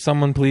would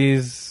someone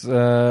please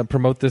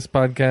promote this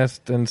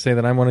podcast and say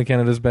that I'm one of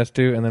Canada's best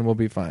too, and then we'll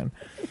be fine.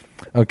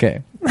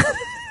 Okay.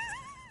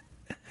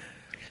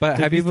 But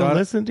Do have you people thought?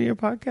 listen to your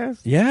podcast?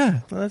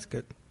 Yeah, Well, that's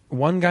good.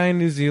 one guy in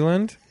New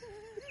Zealand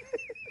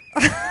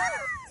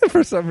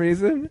for some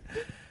reason,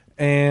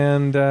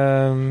 and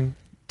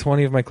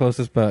 20 of my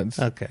closest buds.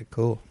 Okay,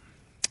 cool.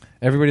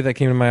 Everybody that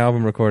came to my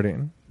album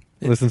recording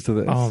listens to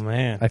this. Oh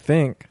man, I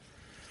think.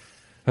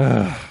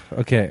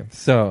 Okay,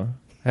 so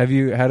have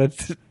you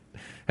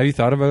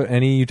thought about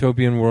any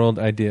utopian world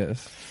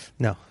ideas?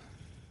 no.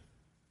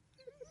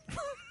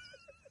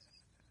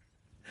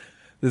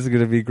 This is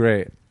going to be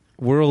great.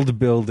 World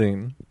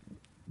building.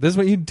 This is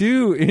what you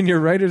do in your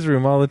writer's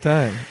room all the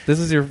time. This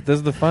is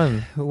the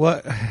fun.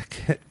 What?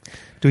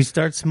 Do we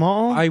start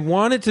small? I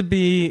want it to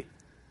be,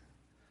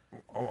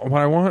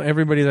 what I want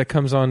everybody that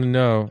comes on to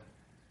know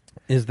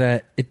is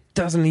that it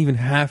doesn't even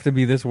have to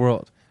be this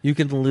world. You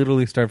can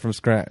literally start from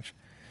scratch.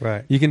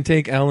 right. You can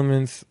take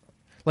elements,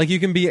 like you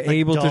can be Like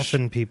able to,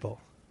 dolphin people.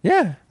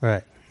 yeah.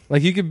 Right.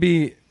 Like you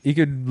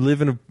could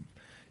live in a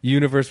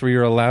universe where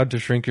you're allowed to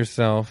shrink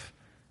yourself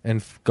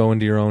and go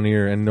into your own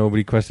ear and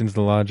nobody questions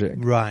the logic.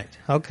 Right.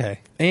 Okay.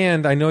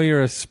 And I know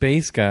you're a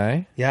space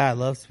guy. Yeah, I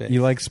love space.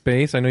 You like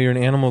space. I know you're an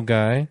animal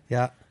guy.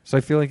 Yeah. So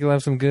I feel like you'll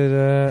have some good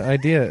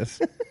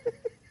ideas.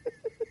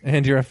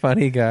 And you're a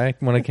funny guy,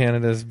 one of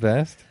Canada's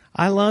best.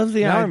 I love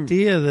the Now I'm-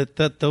 idea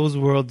that those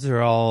worlds are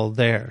all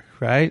there,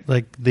 right?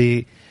 Like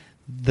the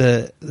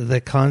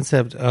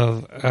concept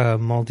of a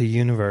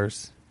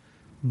multi-universe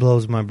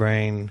blows my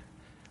brain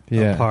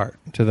apart.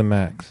 To the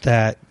max.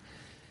 That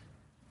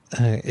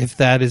if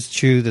that is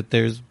true, that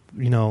there's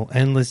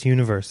endless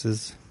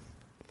universes,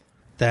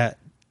 that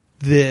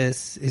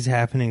this is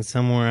happening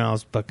somewhere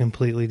else but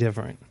completely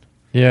different.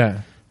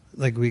 Yeah.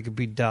 Like we could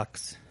be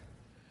ducks.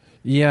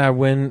 Yeah,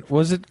 when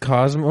was it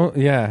Cosmo?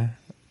 Yeah.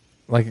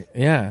 Like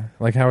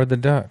Howard the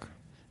Duck.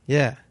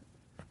 Yeah,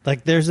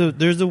 like there's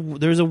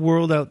a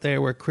world out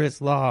there where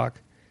Chris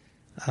Locke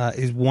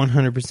is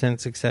 100%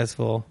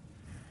 successful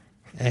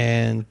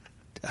and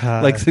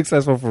Like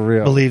successful for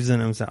real. believes in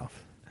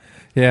himself.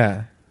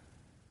 Yeah.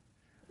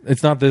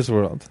 It's not this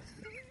world.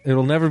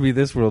 It'll never be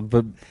this world,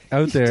 but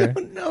out there I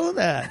don't know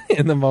that.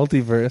 in the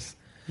multiverse.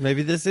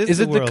 Maybe this is. Is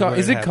the it world where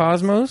is it happens.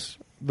 Cosmos?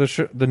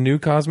 The new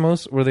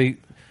Cosmos where they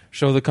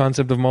show the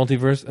concept of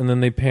multiverse and then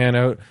they pan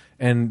out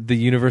and the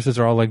universes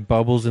are all like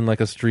bubbles in like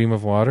a stream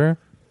of water?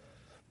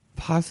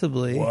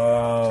 Possibly.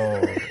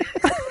 Whoa.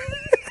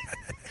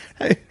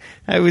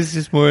 I was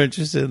just more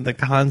interested in the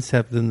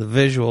concept than the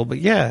visual, but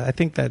yeah, I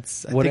think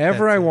that's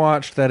Whatever I think that's it.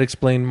 watched that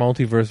explained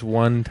multiverse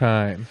one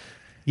time.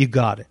 You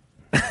got it.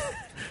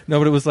 No,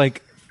 but it was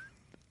like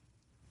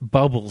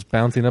bubbles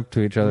bouncing up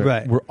to each other.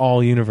 Right. We're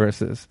all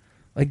universes.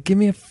 Like, give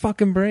me a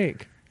fucking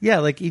break. Yeah,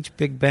 like each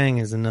Big Bang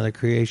is another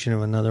creation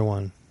of another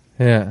one.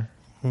 Yeah.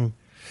 Hmm.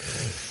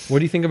 What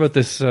do you think about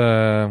this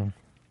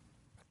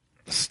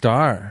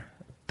star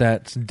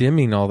that's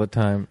dimming all the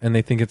time? And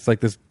they think it's like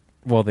this,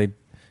 well, they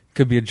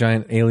could be a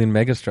giant alien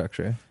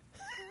megastructure.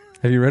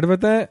 Have you read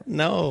about that?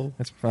 No.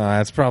 It's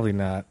probably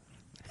not.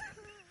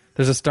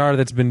 There's a star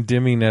that's been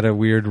dimming at a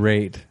weird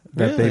rate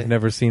that Really? they've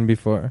never seen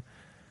before.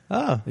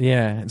 Oh.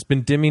 Yeah, it's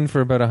been dimming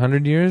for about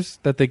 100 years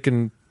that they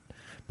can,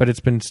 but it's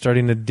been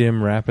starting to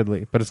dim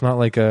rapidly. But it's not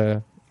like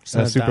a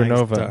not a dying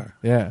supernova. star.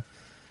 Yeah,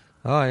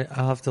 Oh,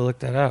 I'll have to look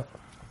that up.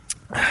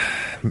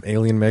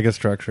 alien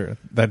megastructure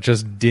that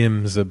just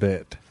dims a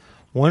bit.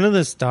 One of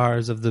the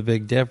stars of the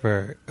Big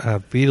Dipper,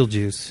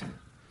 Betelgeuse,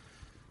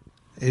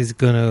 is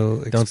going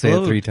to explode. Don't say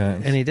it 3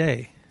 times. Any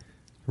day.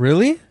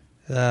 Really?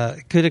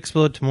 It could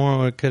explode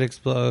tomorrow. It could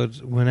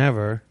explode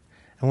whenever,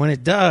 and when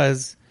it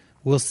does,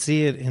 we'll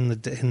see it in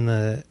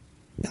the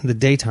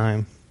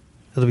daytime.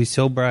 It'll be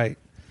so bright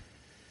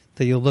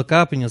that you'll look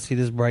up and you'll see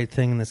this bright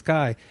thing in the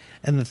sky.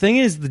 And the thing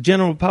is, the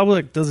general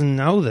public doesn't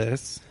know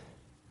this.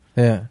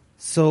 Yeah.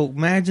 So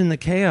imagine the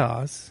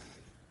chaos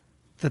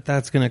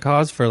that's going to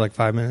cause for like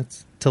 5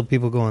 minutes till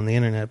people go on the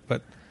internet.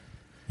 But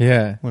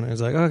Yeah. when it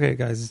was like, okay,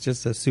 guys, it's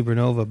just a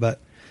supernova. But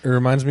It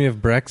reminds me of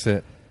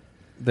Brexit.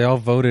 They all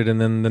voted, and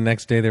then the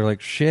next day they were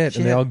like, shit,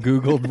 and they all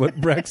Googled what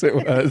Brexit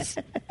was.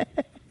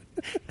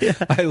 yeah,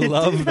 I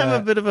love it did that.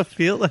 have a bit of a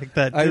feel like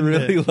that. I didn't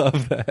really it?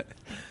 love that.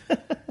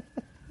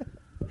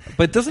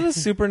 But doesn't a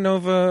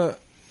supernova...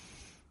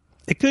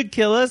 It could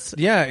kill us.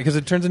 Yeah, because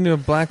it turns into a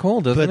black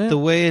hole, doesn't But it?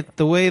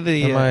 the way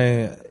the Am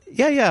I...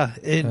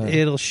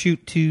 it'll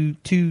shoot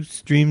two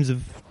streams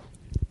of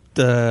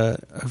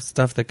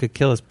stuff that could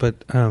kill us.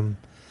 But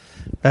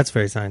that's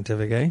very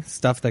scientific, eh?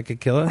 Stuff that could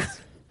kill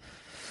us.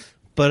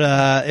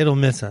 But it'll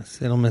miss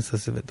us. It'll miss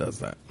us if it does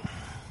that.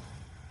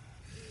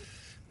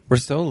 We're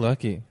so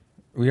lucky.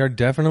 We are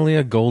definitely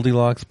a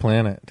Goldilocks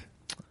planet.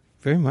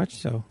 Very much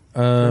so.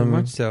 Very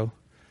much so.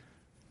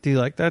 Do you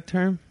like that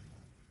term?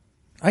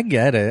 I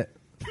get it.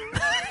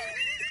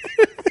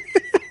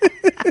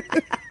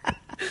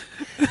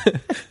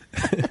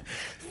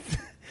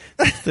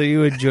 So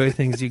you enjoy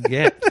things you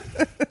get.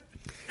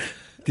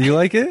 Do you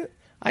like it?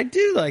 I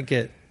do like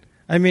it.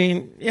 I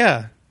mean,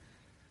 yeah.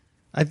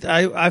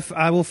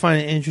 I will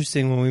find it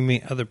interesting when we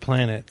meet other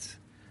planets.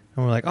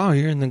 And we're like, oh,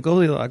 you're in the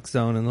Goldilocks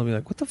zone. And they'll be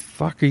like, what the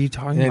fuck are you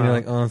talking Yeah, and about?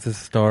 you're like, oh, it's a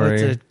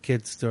story. It's a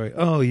kid's story.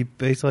 Oh, you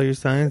base all your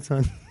science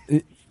on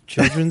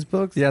children's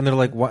books? Yeah, and they're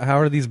like, how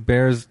are these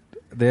bears...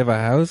 They have a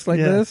house like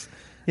Yeah. this?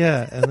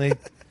 Yeah, and they...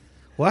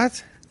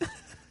 What?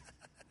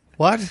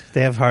 What?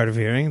 They have hard of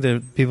hearing.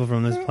 The people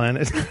from this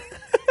planet.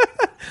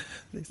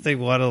 They say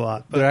what a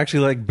lot. They're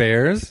actually like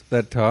bears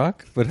that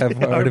talk, but have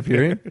hard of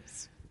hearing?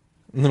 bears.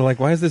 And they're like,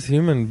 why is this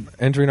human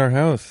entering our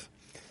house?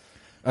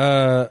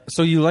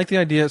 So you like the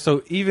idea...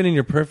 So even in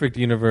your perfect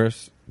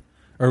universe,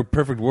 or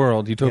perfect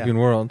world, utopian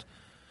world,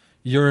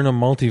 you're in a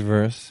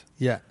multiverse.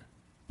 Yeah.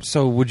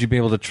 So would you be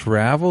able to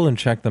travel and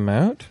check them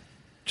out?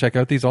 Check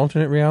out these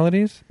alternate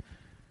realities?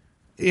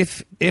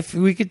 If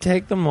we could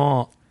take them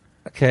all,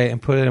 okay,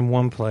 and put it in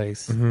one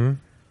place. Mm-hmm.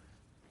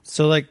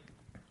 So, like,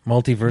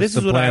 Multiverse this the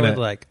is what planet. I would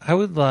like. I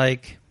would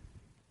like...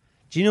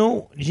 Do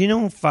you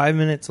know 5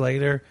 minutes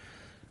later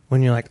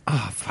when you're like,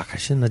 oh, fuck, I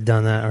shouldn't have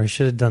done that, or I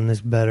should have done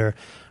this better,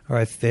 or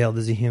I failed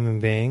as a human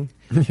being?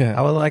 Yeah.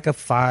 I would like a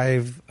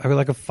rewind. I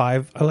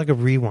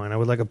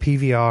would like a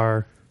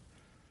PVR.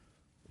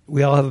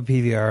 We all have a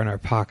PVR in our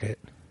pocket.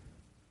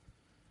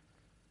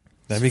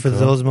 That'd be For cool.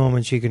 those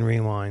moments you can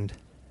rewind.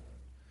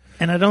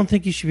 And I don't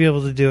think you should be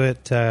able to do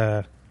it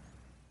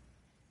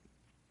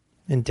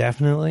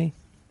indefinitely.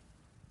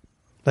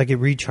 Like it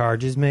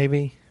recharges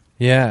maybe.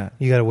 Yeah.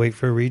 You got to wait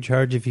for a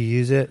recharge if you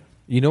use it.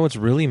 You know what's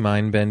really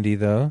mind-bendy,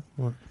 though?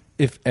 What?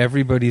 If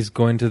everybody's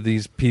going to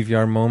these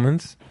PVR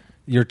moments,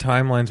 your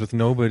timelines with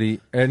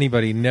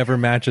anybody never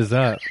matches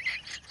up.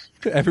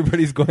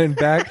 Everybody's going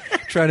back,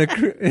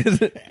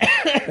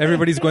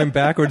 everybody's going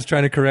backwards,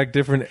 trying to correct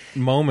different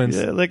moments.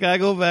 Yeah, like I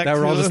go back That to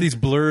were all just these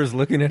blurs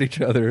looking at each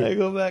other. I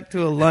go back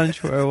to a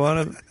lunch where I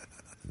want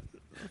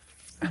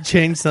to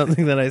change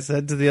something that I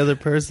said to the other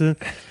person,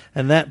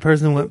 and that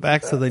person went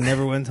back, so they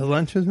never went to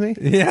lunch with me.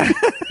 Yeah.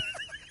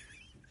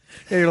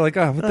 Yeah, you're like,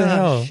 oh, what the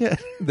hell? Shit.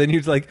 Then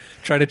you like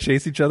try to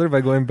chase each other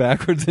by going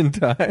backwards in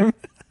time.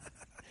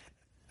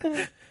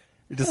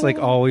 You're just like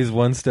always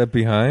one step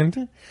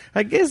behind.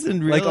 I guess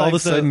in real Like all of a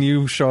life, sudden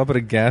you show up at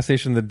a gas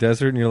station in the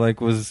desert and you're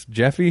like, was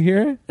Jeffy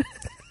here?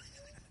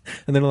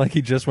 And then like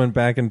he just went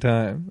back in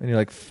time. And you're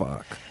like,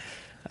 fuck.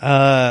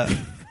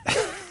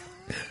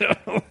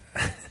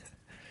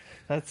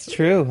 That's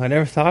true. I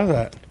never thought of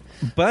that.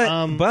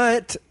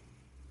 But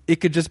it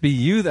could just be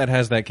you that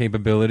has that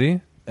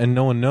capability and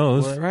no one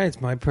knows. Well, right, it's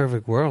my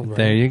perfect world. Right?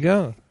 There you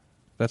go.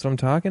 That's what I'm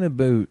talking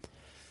about.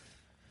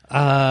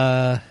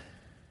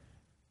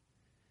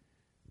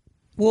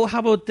 Well, how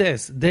about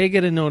this? They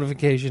get a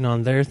notification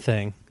on their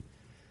thing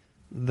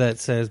that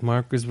says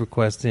Mark is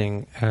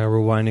requesting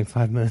rewinding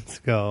 5 minutes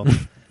ago.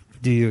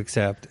 Do you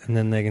accept? And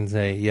then they can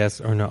say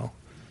yes or no.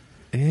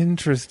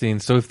 Interesting.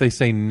 So if they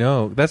say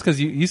no, that's because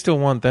you still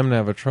want them to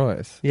have a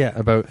choice. Yeah.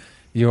 About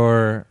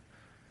your...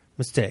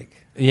 Mistake.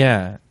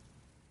 Yeah.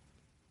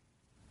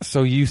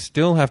 So you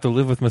still have to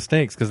live with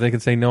mistakes because they can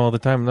say no all the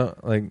time. No,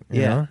 like,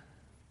 you know?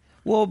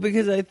 Well,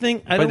 because I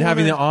think... But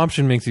having the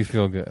option makes you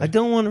feel good. I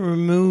don't want to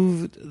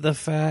remove the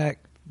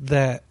fact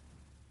that...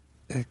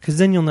 Because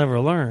then you'll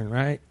never learn,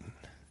 right?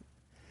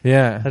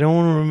 Yeah. I don't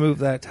want to remove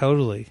that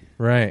totally.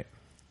 Right.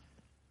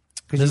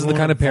 This is the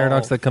kind of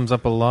paradox that comes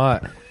up a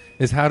lot.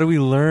 Is how do we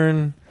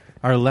learn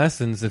our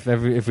lessons if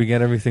we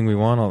get everything we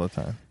want all the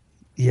time?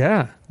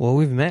 Yeah. Well,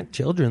 we've met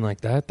children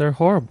like that. They're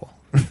horrible.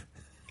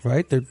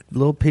 Right? They're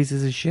little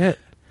pieces of shit.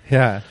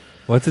 Yeah.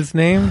 What's its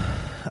name?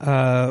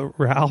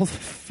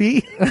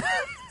 Ralphie.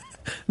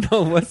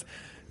 No, what's...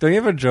 Don't you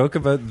have a joke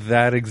about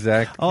that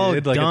exact Oh,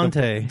 kid? Like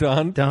Dante.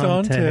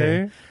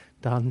 Dante.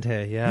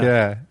 Dante, yeah.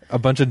 Yeah, a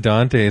bunch of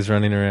Dantes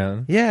running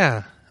around.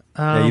 Yeah.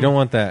 Yeah, you don't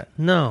want that.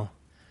 No.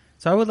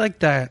 So I would like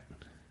that.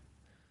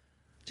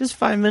 Just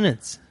 5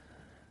 minutes.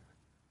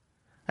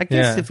 I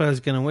guess Yeah. if I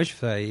was going to wish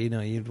for that,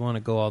 you'd want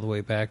to go all the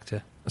way back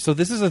to... So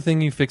this is a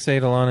thing you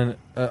fixate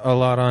a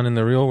lot on in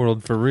the real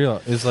world for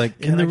real. Is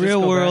like In the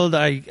real world,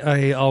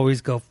 I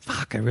always go,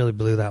 fuck, I really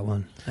blew that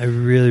one. I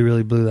really,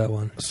 really blew that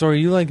one. So are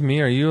you like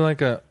me? Are you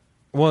like a...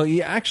 Well,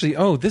 actually,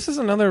 this is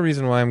another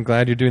reason why I'm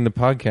glad you're doing the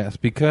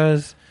podcast,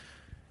 because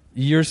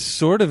you're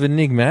sort of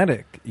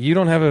enigmatic. You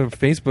don't have a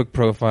Facebook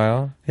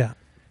profile. Yeah.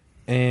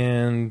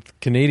 And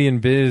Canadian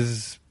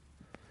biz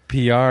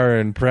PR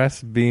and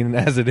press being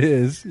as it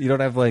is, you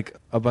don't have like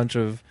a bunch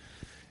of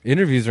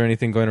interviews or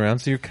anything going around.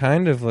 So you're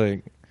kind of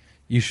like,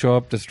 you show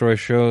up, destroy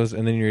shows,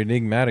 and then you're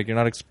enigmatic. You're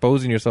not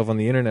exposing yourself on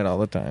the internet all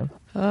the time.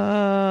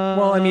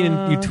 Well, I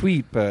mean, you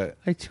tweet, but...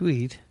 I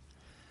tweet.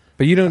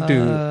 But you don't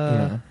do...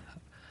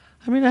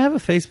 I mean, I have a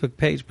Facebook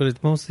page, but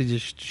it's mostly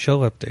just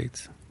show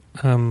updates.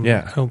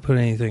 Yeah. I don't put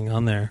anything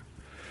on there.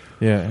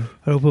 Yeah.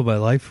 I don't put my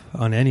life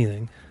on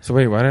anything. So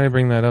wait, why did I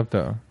bring that up,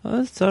 though? Oh,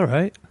 that's all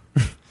right.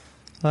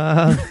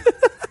 What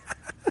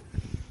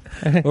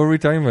were we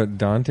talking about?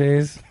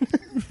 Dante's?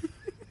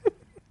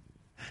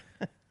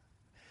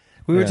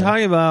 We were Yeah.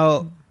 talking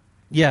about,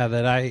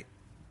 that I...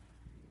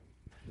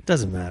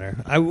 Doesn't matter.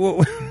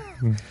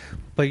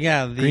 But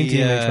yeah, the... Green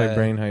tea makes my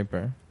brain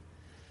hyper.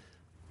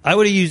 I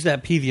would have used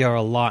that PVR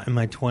a lot in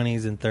my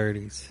 20s and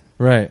 30s.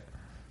 Right.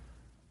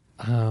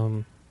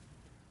 Oh,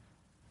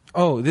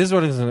 this is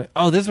what I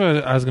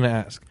was gonna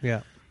ask.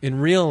 Yeah. In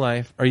real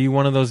life, are you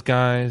one of those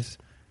guys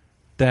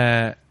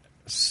that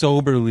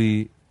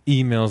soberly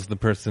emails the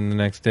person the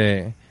next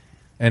day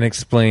and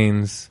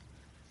explains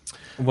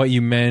what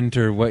you meant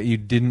or what you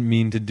didn't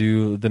mean to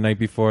do the night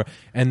before,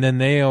 and then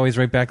they always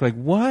write back like,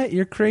 "What?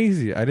 You're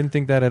crazy. I didn't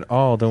think that at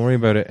all. Don't worry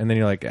about it." And then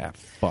you're like, "Ah,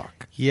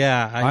 fuck."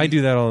 Yeah. I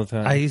do that all the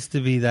time. I used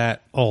to be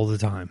that all the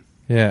time.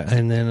 Yeah.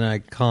 And then I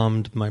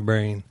calmed my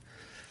brain.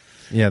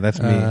 Yeah, that's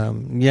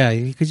me. Yeah,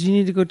 because you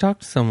need to go talk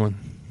to someone.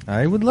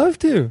 I would love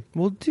to.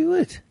 We'll do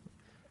it.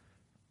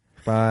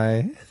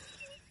 Bye.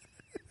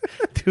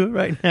 Do it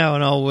right now,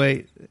 and I'll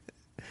wait.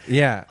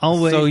 Yeah.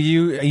 I'll wait. So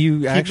you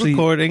Keep actually...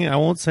 recording. I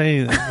won't say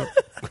anything.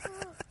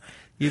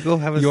 You go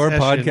have a Your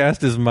session.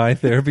 podcast is my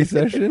therapy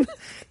session?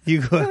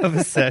 You go have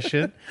a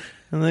session,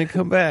 and then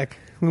come back.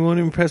 We won't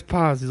even press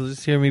pause. You'll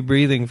just hear me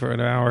breathing for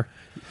an hour.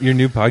 Your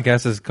new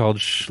podcast is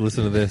called Shh,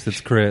 Listen to This. It's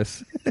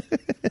Chris.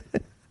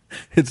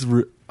 It's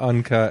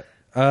uncut.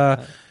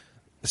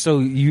 So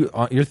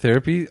your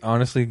therapy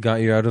honestly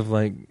got you out of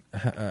like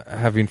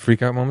having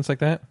freak out moments like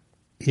that?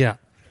 Yeah.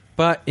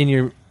 But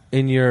in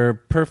your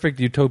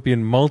perfect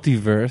utopian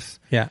multiverse,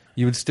 Yeah.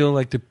 you would still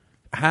like to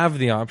have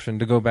the option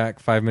to go back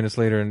 5 minutes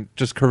later and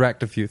just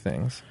correct a few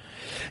things.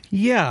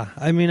 Yeah.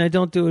 I mean, I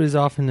don't do it as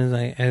often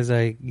as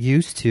I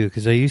used to,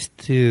 because I used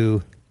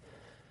to...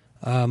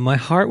 my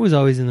heart was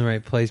always in the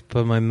right place,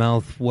 but my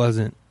mouth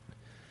wasn't.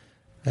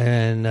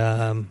 And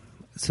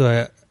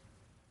so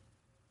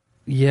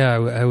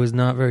I was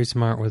not very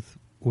smart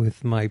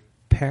with my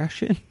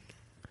passion.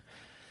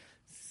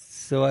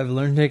 So I've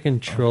learned to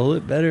control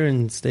it better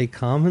and stay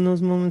calm in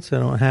those moments. So I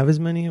don't have as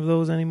many of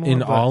those anymore.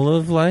 In all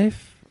of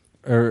life?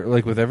 Or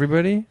like with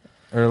everybody?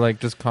 Or like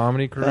just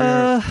comedy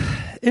career?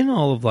 In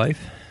all of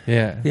life.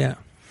 Yeah. Yeah.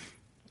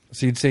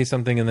 So you'd say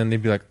something and then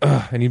they'd be like,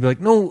 ugh. And you'd be like,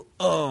 no,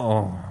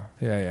 oh.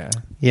 Yeah.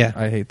 Yeah.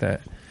 I hate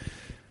that.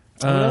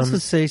 I would also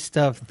say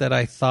stuff that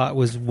I thought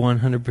was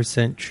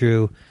 100%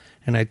 true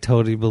and I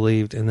totally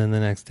believed, and then the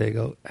next day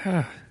go,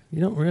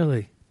 you don't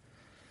really.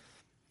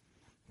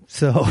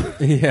 So,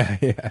 Yeah.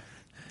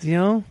 you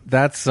know?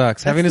 That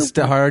sucks. Having a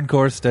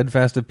hardcore,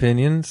 steadfast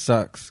opinion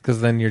sucks,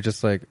 because then you're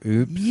just like,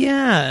 oops.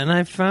 Yeah, and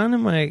I found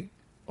in my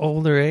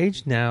older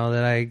age now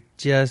that I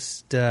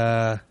just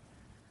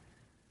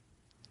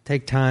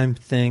take time,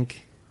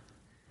 think,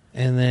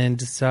 and then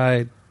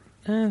decide,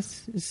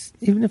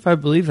 even if I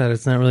believe that,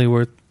 it's not really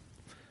worth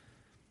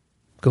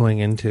going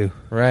into.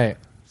 Right.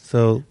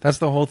 So That's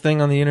the whole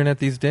thing on the internet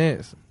these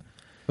days.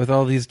 With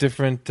all these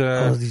different...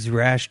 all these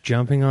rash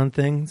jumping on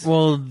things.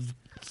 well,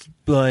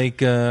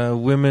 like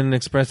women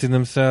expressing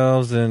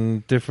themselves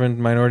and different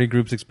minority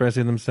groups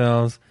expressing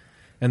themselves,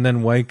 and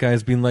then white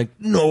guys being like,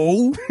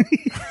 no,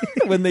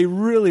 when they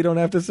really don't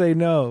have to say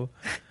no.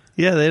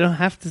 Yeah, they don't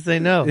have to say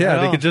no. Yeah, at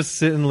they all. could just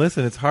sit and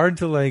listen. It's hard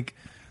to, like,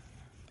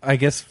 I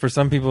guess for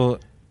some people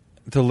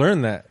to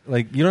learn that.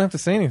 Like, you don't have to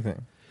say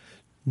anything.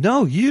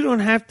 No, you don't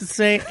have to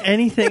say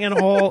anything at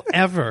all,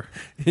 ever.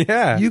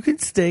 Yeah. You can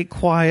stay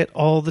quiet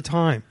all the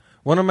time.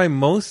 One of my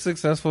most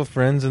successful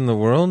friends in the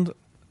world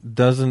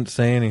doesn't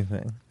say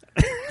anything.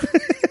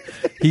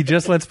 He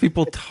just lets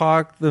people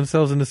talk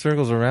themselves into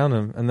circles around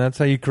him, and that's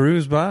how you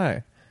cruise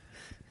by.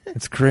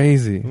 It's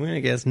crazy. I'm going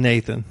to guess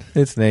Nathan.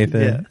 It's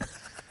Nathan. Yeah.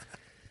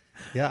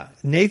 Yeah.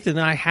 Nathan,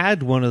 I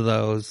had one of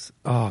those.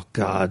 Oh,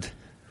 God.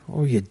 What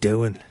were you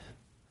doing?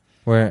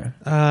 Where?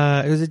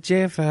 It was at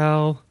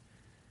JFL,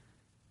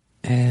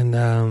 and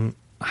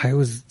it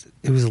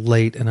was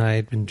late, and I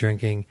had been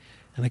drinking,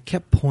 and I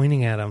kept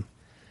pointing at him,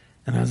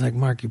 and I was like,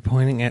 Mark, you're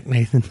pointing at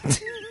Nathan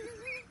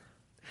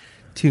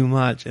too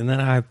much. And then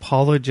I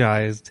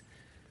apologized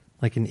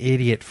like an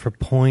idiot for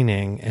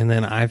pointing, and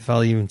then I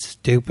felt even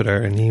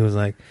stupider, and he was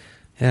like,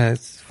 yeah,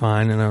 it's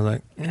fine. And I was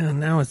like, yeah,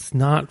 now it's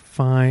not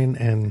fine.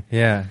 And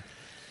Yeah,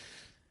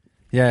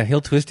 he'll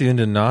twist you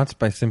into knots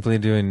by simply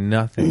doing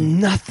nothing.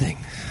 nothing.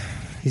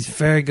 He's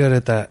very good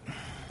at that.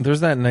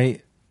 There's that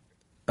night,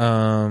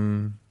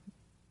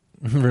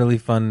 really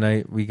fun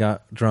night. We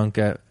got drunk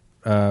at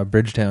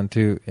Bridgetown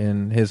too,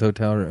 in his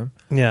hotel room.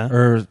 Yeah.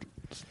 Or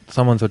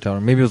someone's hotel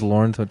room. Maybe it was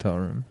Lauren's hotel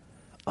room.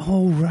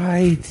 Oh,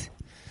 right.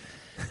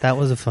 That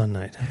was a fun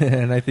night.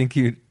 And I think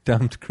you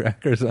dumped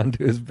crackers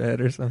onto his bed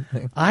or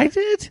something. I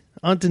did?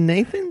 Onto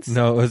Nathan's?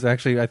 No, it was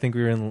actually, I think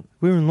we were in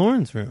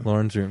Lauren's room.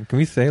 Lauren's room. Can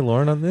we say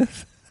Lauren on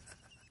this?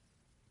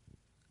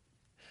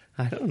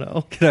 I don't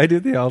know. Can I do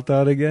the alt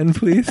out again,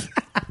 please?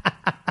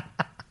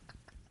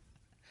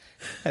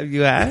 Have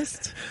you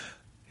asked?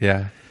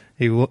 Yeah.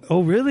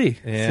 Oh, really?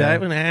 Yeah. See, I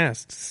haven't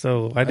asked,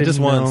 so I didn't just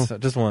know.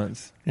 Just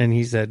once. And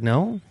he said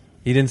no?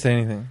 He didn't say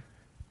anything.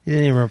 He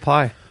didn't even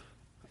reply.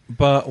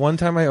 But one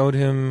time I owed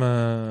him...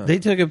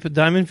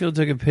 Diamond Field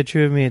took a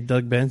picture of me at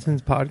Doug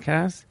Benson's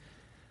podcast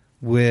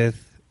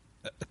with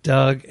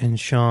Doug and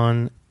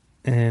Sean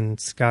and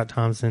Scott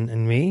Thompson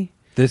and me.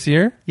 This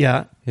year?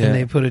 Yeah. Yeah. And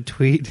they put a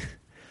tweet.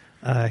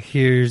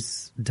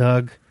 Here's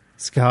Doug,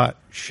 Scott,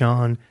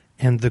 Sean,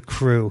 and the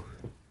crew.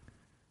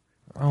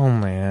 Oh,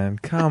 man.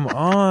 Come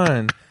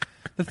on.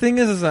 The thing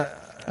is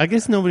I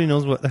guess nobody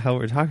knows what the hell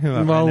we're talking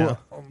about right now.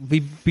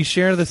 we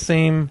share the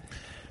same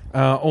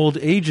old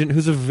agent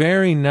who's a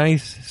very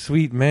nice,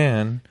 sweet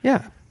man.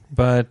 Yeah.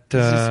 But...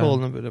 He's just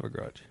holding a bit of a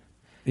grudge.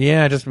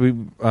 Yeah, I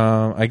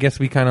guess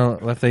we kind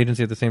of left the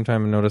agency at the same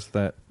time and noticed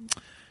that,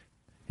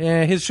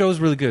 yeah, his show's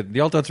really good. The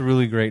Alt Out's a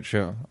really great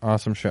show.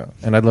 Awesome show.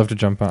 And I'd love to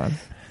jump on.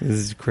 This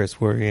is Chris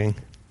worrying.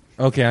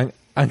 Okay,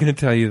 I'm going to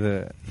tell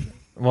you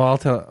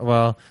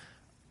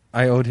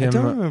I owed him... I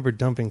don't remember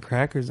dumping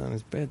crackers on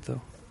his bed,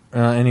 though.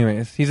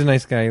 Anyways, he's a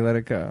nice guy. He let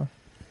it go.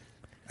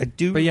 I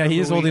do. But yeah, he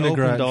is holding a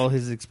grudge. All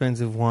his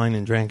expensive wine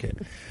and drank it.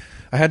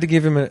 I had to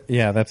give him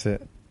yeah, that's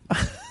it.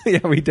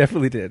 Yeah, we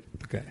definitely did.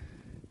 Okay.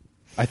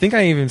 I think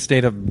I even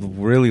stayed up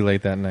really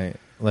late that night.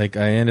 Like,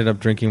 I ended up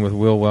drinking with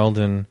Will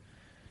Weldon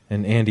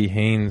and Andy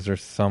Haynes or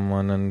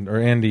someone, or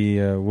Andy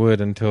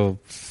Wood until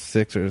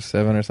 6 or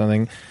 7 or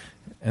something.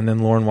 And then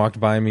Lauren walked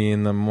by me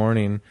in the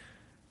morning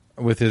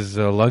with his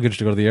luggage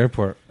to go to the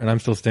airport. And I'm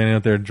still standing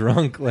out there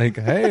drunk, like,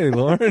 hey,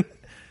 Lauren.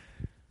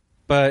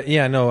 But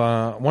yeah,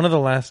 no, one of the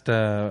last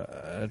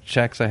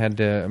checks I had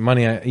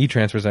to,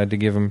 e-transfers I had to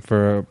give him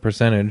for a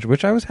percentage,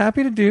 which I was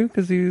happy to do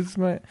because he's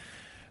my,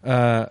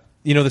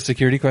 the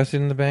security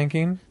question in the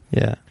banking?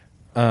 Yeah.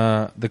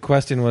 The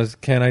question was,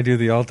 can I do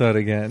the alt out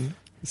again?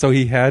 So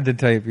he had to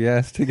type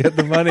yes to get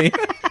the money.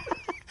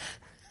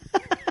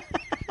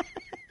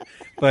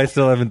 But I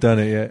still haven't done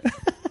it yet.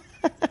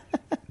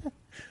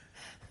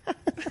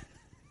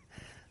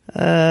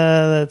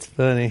 That's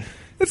funny.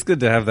 It's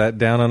good to have that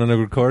down on a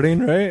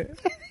recording, right?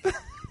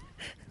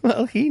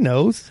 Well, he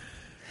knows.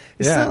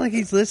 It's Yeah. not like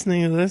he's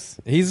listening to this.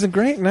 He's a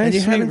great, nice, And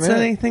you sweet haven't man.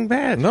 said anything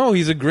bad. No,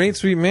 he's a great,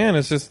 sweet man.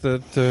 It's just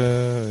that,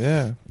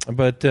 yeah.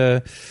 But,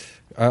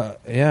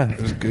 yeah,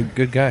 it was a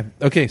good guy.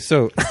 Okay,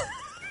 so,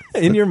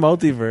 in your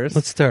multiverse.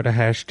 Let's start a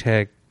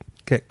hashtag,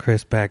 get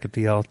Chris back at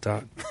the alt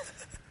dot.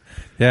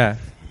 Yeah.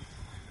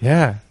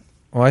 Yeah.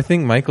 Well, I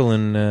think Michael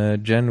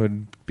and Jen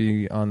would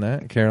be on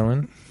that.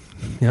 Carolyn.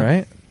 Yeah.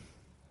 Right?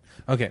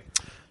 Okay.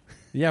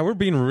 Yeah, we're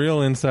being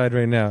real inside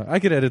right now. I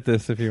could edit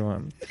this if you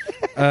want.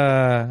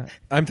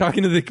 I'm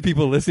talking to the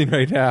people listening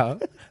right now.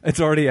 It's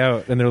already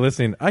out, and they're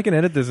listening. I can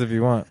edit this if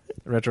you want,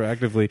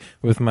 retroactively,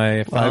 with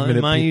my 5-minute...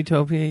 in my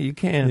utopia, you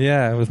can.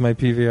 Yeah, with my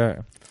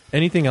PVR.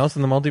 Anything else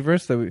in the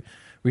multiverse that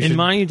we should In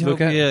my look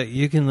at? utopia,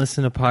 you can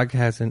listen to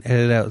podcasts and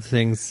edit out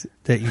things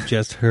that you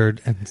just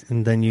heard,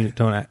 and then you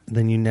don't.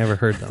 Then you never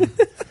heard them.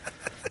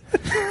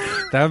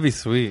 That would be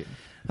sweet.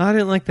 I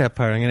didn't like that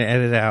part. I'm going to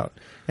edit it out,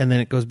 and then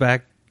it goes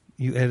back.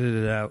 You edit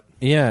it out.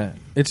 Yeah,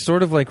 it's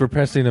sort of like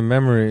repressing a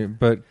memory,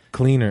 but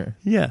cleaner.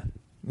 Yeah.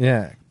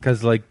 Yeah,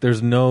 because like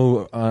there's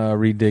no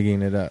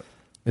redigging it up.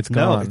 It's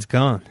gone. No, it's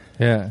gone.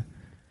 Yeah,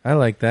 I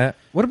like that.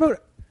 What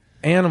about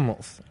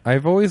animals?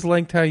 I've always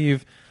liked how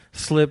you've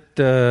slipped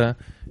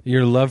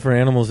your love for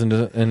animals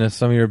into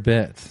some of your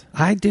bits.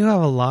 I do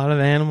have a lot of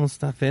animal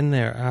stuff in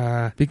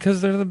there.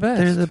 Because they're the best.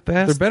 They're the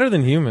best. They're better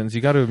than humans,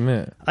 you got to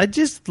admit. I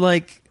just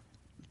like...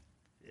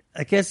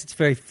 I guess it's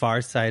very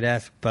Far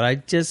Side-esque, but I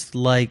just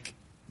like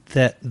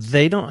that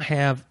they don't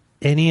have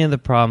any of the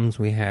problems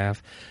we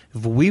have.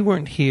 If we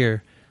weren't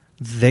here,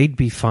 they'd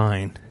be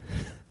fine.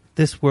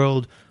 This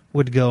world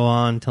would go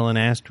on till an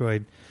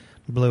asteroid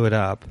blew it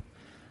up.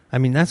 I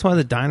mean, that's why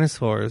the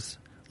dinosaurs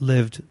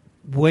lived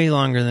way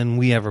longer than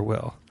we ever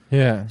will.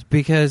 Yeah.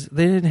 Because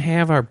they didn't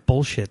have our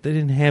bullshit. They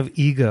didn't have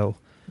ego.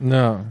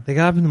 No. They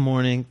got up in the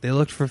morning, they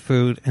looked for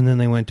food, and then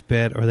they went to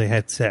bed or they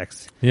had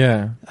sex.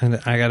 Yeah.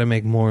 And I got to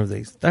make more of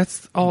these.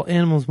 That's all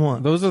animals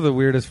want. Those are the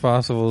weirdest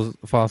fossils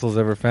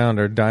ever found,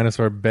 are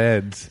dinosaur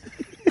beds.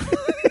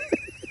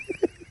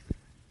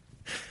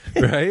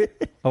 Right?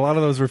 A lot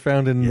of those were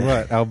found in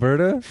what?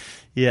 Alberta?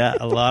 Yeah,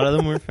 a lot of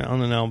them were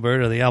found in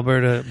Alberta. The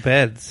Alberta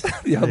beds.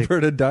 The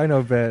Alberta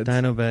dino beds.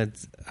 Dino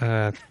beds.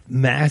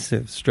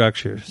 Massive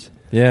structures.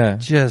 Yeah.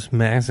 Just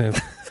massive.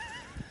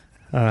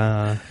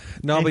 No,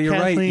 and but you're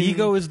right. Kathleen-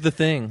 Ego is the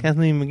thing.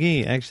 Kathleen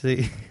McGee,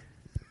 actually.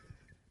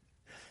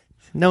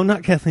 No,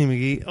 not Kathleen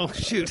McGee. Oh,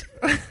 shoot.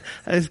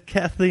 It's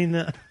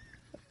Kathleen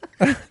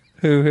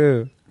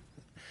Who?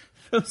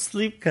 from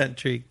Sleep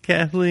Country.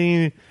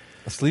 Kathleen.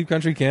 Sleep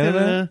Country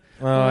Canada?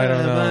 Oh, I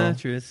don't know.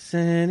 Mattress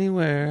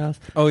anywhere else.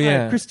 Oh,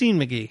 yeah. Christine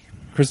McGee.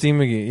 Christine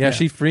McGee. Yeah, Yeah.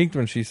 she freaked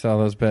when she saw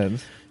those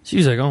beds. She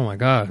was like, oh, my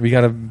God. We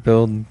got to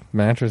build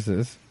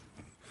mattresses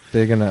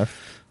big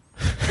enough.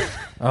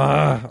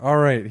 All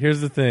right.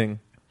 Here's the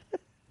thing.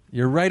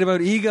 You're right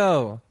about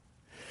ego.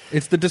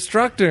 It's the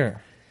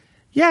destructor.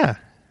 Yeah.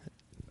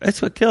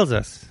 That's what kills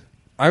us.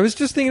 I was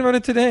just thinking about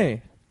it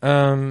today.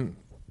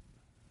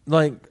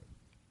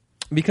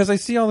 Because I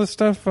see all this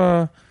stuff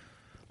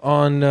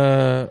on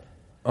the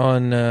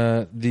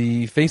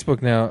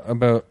Facebook now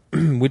about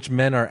which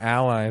men are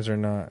allies or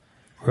not.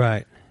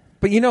 Right.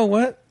 But you know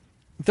what?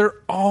 They're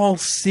all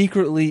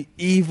secretly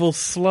evil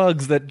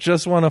slugs that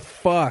just want to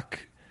fuck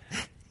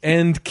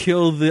and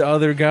kill the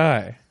other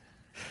guy.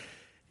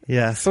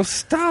 Yeah. So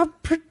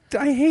stop.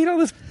 I hate all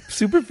this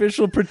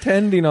superficial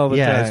pretending all the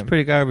time. Yeah, it's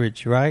pretty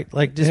garbage, right?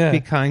 Like, just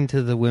be kind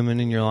to the women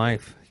in your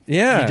life.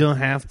 Yeah. You don't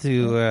have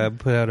to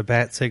put out a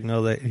bat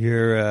signal that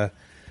you're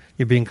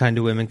being kind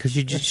to women, because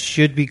you just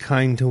should be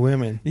kind to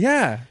women,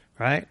 Yeah.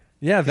 right?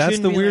 Yeah, that's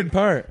the weird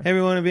part.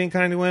 Everyone being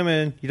kind to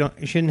women, you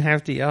shouldn't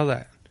have to yell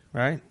that,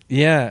 right?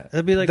 Yeah.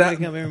 That'd be like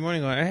waking up every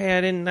morning going, "Hey,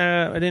 I didn't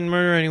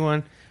murder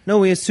anyone." No,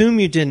 we assume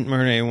you didn't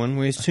murder anyone.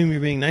 We assume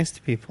you're being nice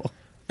to people.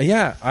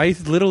 Yeah, I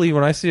literally,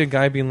 when I see a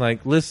guy being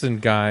like, listen,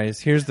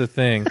 guys, here's the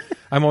thing.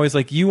 I'm always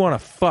like, you want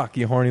to fuck,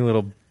 you horny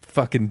little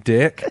fucking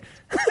dick.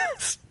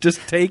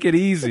 Just take it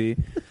easy.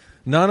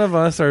 None of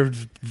us are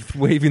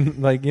waving,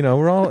 like,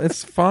 we're all,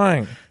 it's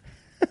fine.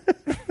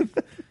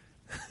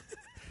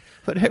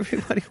 But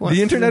everybody wants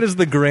The internet is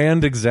the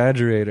grand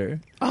exaggerator.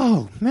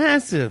 Oh,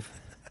 massive.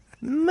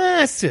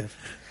 Massive.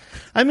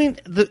 I mean,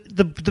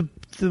 the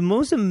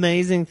most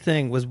amazing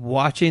thing was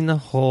watching the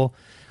whole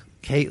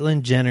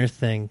Caitlyn Jenner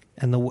thing,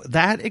 and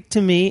that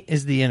to me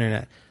is the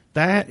internet.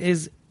 That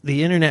is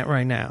the internet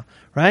right now,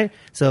 right?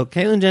 So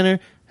Caitlyn Jenner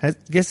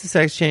gets the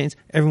sex change.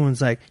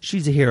 Everyone's like,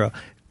 she's a hero.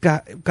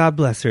 God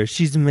bless her.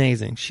 She's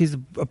amazing. She's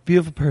a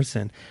beautiful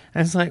person.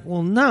 And it's like,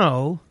 well,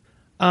 no.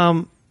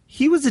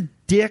 He was a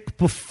dick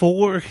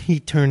before he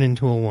turned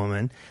into a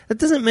woman. That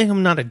doesn't make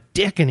him not a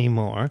dick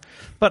anymore.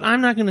 But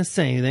I'm not going to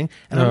say anything,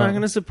 and I'm not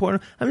going to support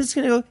him. I'm just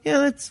going to go, yeah,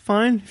 that's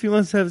fine if he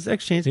wants to have a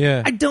sex change.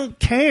 Yeah. I don't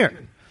care.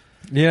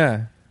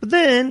 Yeah. But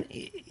then,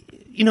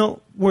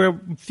 we're a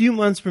few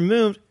months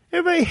removed,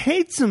 everybody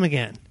hates him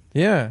again.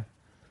 Yeah.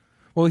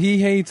 Well, he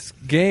hates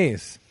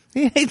gays.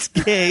 He hates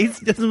gays,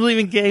 doesn't believe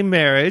in gay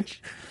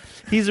marriage.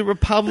 He's a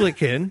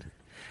Republican.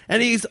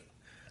 And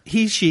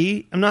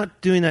she, I'm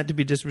not doing that to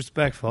be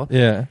disrespectful.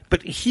 Yeah.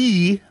 But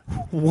he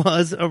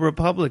was a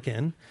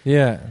Republican.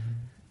 Yeah.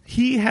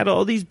 He had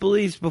all these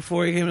beliefs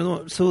before he came to the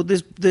world. So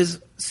this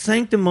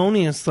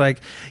sanctimonious, like,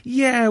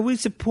 yeah, we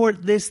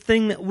support this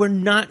thing that we're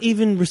not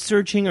even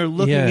researching or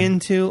looking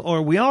into,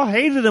 or we all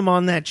hated him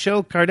on that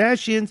show,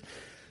 Kardashians,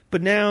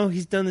 but now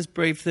he's done this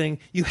brave thing.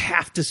 You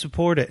have to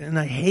support it. And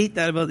I hate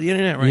that about the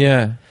internet right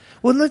now.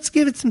 Well, let's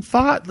give it some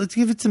thought. Let's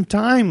give it some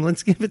time.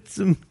 Let's give it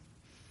some...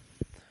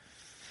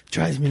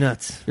 Drives me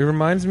nuts. It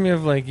reminds me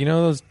of, like,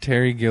 those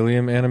Terry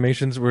Gilliam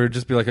animations where it'd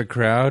just be like a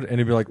crowd and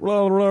it'd be like,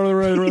 rah, rah, rah,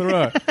 rah, rah,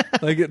 rah.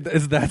 Like,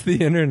 that's the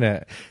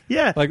internet.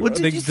 Yeah. Like, well,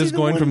 they just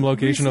going from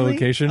location to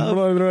location. Rah,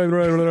 rah,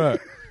 rah, rah, rah.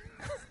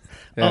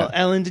 Yeah.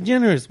 Ellen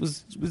DeGeneres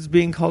was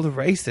being called a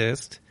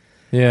racist.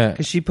 Yeah.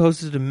 Because she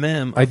posted a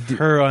meme of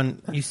her on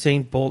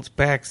Usain Bolt's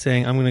back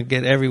saying, I'm going to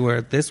get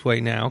everywhere this way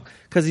now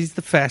because he's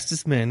the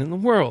fastest man in the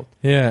world.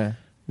 Yeah.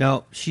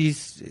 No,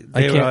 it's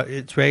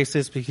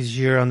racist because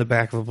you're on the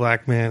back of a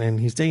black man and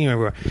he's taking you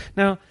everywhere.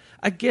 Now,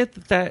 I get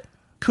that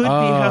could be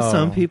how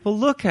some people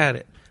look at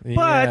it.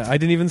 But I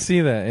didn't even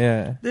see that,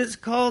 yeah. This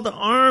call to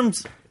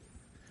arms.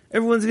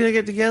 Everyone's going to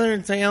get together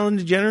and say Ellen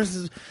DeGeneres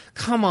is...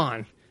 Come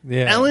on.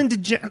 Yeah. Ellen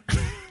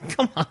DeGeneres...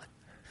 Come on.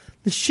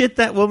 The shit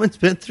that woman's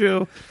been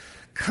through...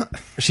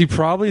 She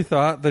probably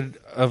thought that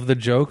of the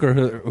joke, or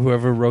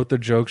whoever wrote the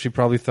joke, she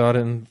probably thought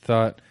it and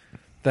thought,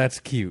 that's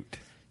cute.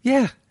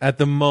 Yeah. At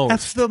the most.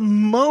 That's the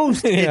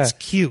most it's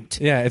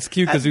cute. Yeah, it's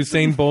cute because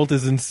Usain Bolt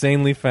is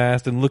insanely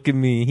fast, and look at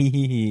me. Hee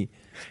hee hee.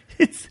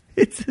 It's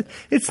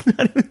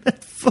not even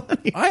that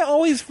funny. I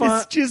always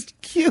find... It's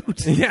just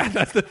cute. Yeah,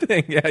 that's the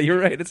thing. Yeah, you're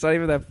right. It's not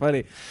even that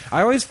funny.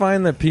 I always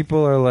find that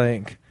people are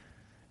like...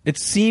 It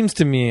seems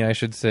to me, I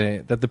should say,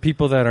 that the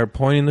people that are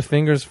pointing the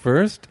fingers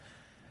first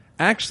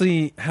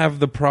actually have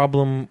the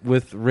problem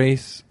with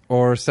race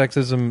or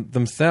sexism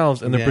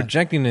themselves, and they're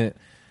projecting it.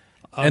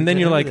 And then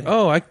you're like,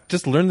 oh, I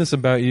just learned this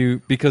about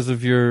you because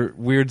of your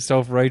weird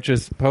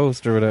self-righteous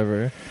post or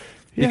whatever.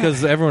 Yeah.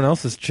 Because everyone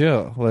else is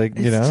chill. Like,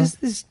 it's you know?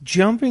 just this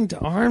jumping to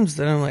arms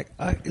that I'm like,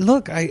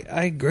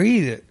 I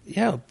agree that,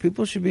 yeah,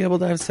 people should be able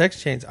to have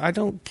sex change. I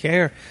don't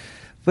care.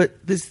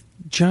 But this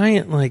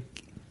giant,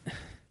 like,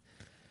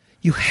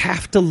 you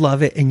have to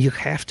love it and you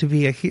have to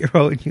be a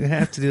hero and you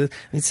have to do it.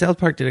 I mean, South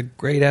Park did a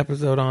great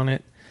episode on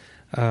it.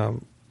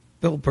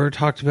 Bill Burr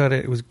talked about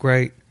it. It was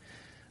great.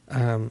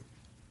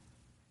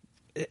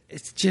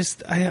 It's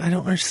just I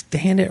don't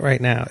understand it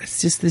right now. It's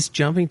just this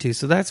jumping to.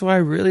 So that's why I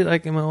really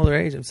like in my older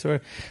age. I'm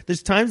sorry.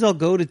 There's times I'll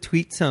go to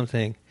tweet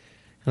something,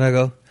 and I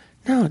go,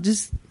 no,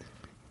 just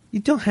you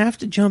don't have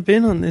to jump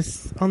in on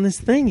this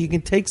thing. You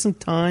can take some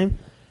time,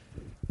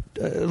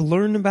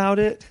 learn about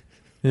it,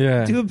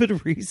 do a bit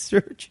of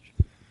research.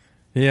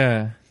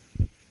 Yeah.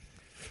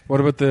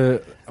 What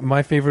about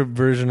my favorite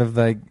version of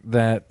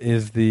that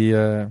is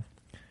the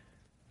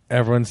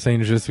everyone's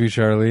saying "Je suis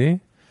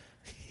Charlie."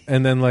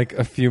 And then, like,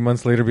 a few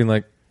months later being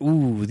like,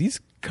 ooh, these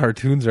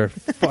cartoons are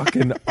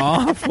fucking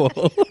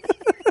awful.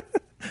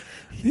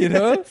 You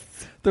know?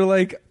 They're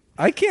like,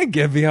 I can't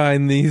get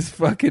behind these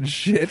fucking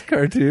shit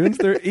cartoons.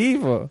 They're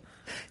evil.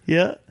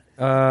 Yeah.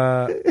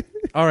 All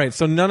right,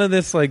 so none of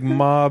this, like,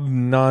 mob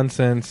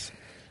nonsense.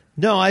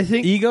 No, I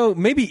think...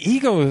 Maybe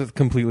ego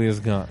completely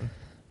is gone.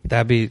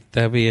 That'd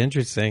be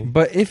interesting.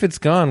 But if it's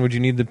gone, would you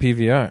need the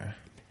PVR?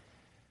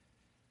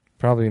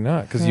 Probably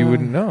not, because you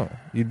wouldn't know.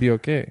 You'd be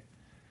okay.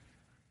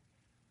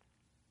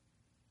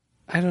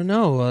 I don't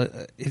know.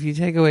 If you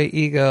take away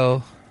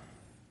ego,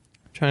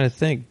 I'm trying to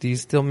think, do you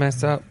still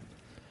mess up?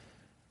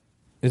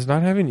 Is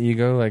not having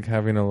ego like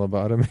having a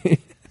lobotomy?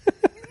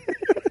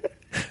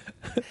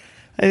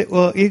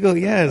 Well, ego,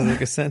 yeah, is like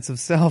a sense of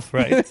self,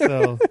 right?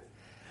 So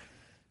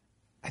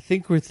I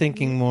think we're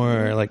thinking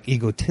more like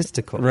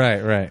egotistical.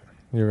 Right.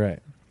 You're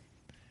right.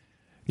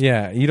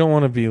 Yeah, you don't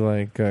want to be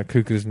like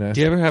Cuckoo's Nest.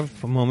 Do you ever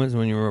have moments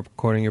when you were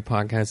recording your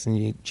podcast and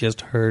you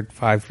just heard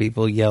 5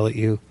 people yell at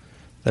you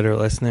that are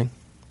listening?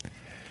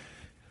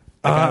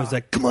 I was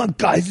like, come on,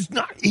 guys, it's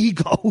not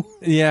ego.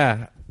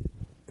 Yeah.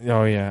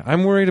 Oh, yeah.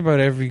 I'm worried about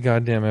every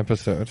goddamn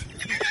episode.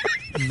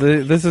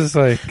 This is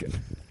like...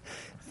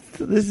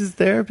 This is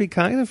therapy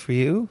kind of for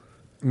you.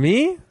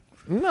 Me?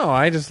 No,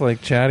 I just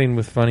like chatting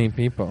with funny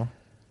people.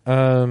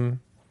 So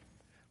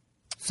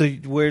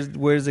where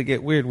does it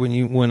get weird?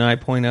 When I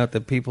point out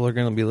that people are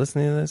going to be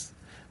listening to this,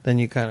 then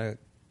you kind of...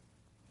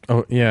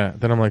 Oh, yeah.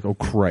 Then I'm like, oh,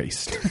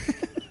 Christ.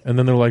 And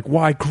then they're like,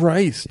 why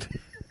Christ?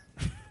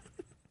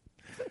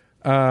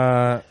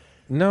 No,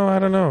 I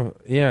don't know.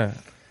 Yeah.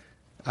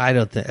 I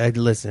don't think...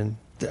 Listen,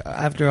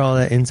 after all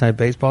that inside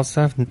baseball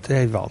stuff,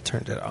 they've all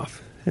turned it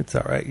off. It's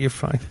all right. You're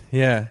fine.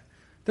 Yeah.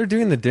 They're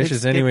doing the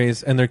dishes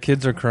anyways, and their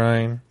kids are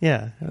crying.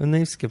 Yeah, and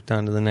they've skipped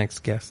on to the next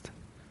guest.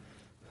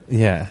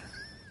 Yeah.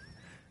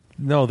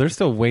 No, they're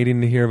still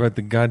waiting to hear about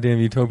the goddamn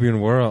utopian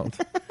world.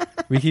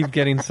 We keep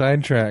getting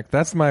sidetracked.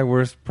 That's my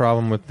worst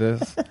problem with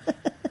this.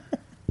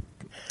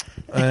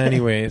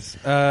 Anyways.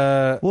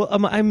 Well,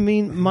 I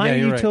mean, my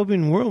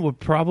utopian right. world would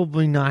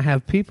probably not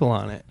have people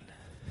on it.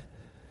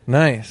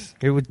 Nice.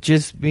 It would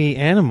just be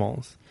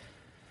animals.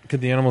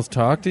 Could the animals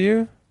talk to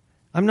you?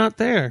 I'm not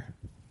there.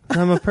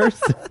 I'm a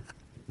person.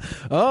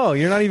 Oh,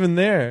 you're not even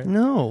there.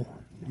 No.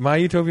 My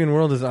utopian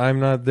world is I'm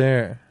not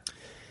there.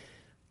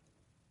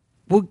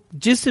 Well,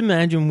 just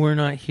imagine we're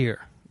not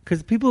here.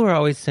 Because people are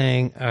always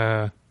saying,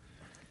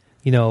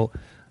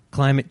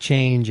 climate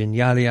change and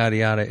yada, yada,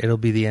 yada, it'll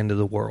be the end of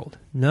the world.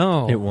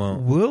 No. It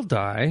won't. We'll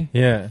die.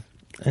 Yeah.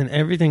 And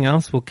everything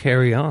else will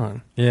carry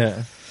on.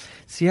 Yeah.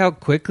 See how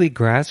quickly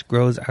grass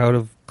grows out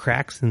of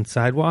cracks in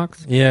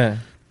sidewalks? Yeah.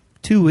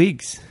 2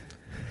 weeks.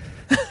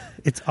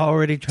 It's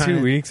already trying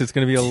 2 weeks. It's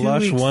going to be a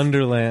lush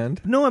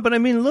wonderland. No, but I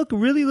mean,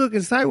 really look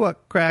at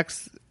sidewalk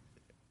cracks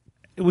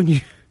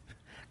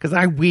because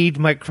I weed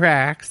my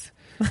cracks.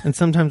 And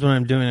sometimes when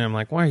I'm doing it, I'm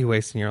like, why are you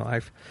wasting your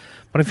life?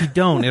 But if you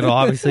don't, it'll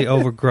obviously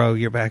overgrow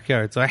your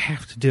backyard. So I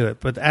have to do it.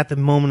 But at the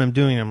moment I'm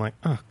doing it, I'm like,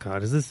 oh,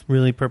 God, is this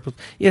really purposeful?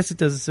 Yes, it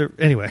does.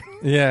 Anyway.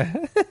 Yeah.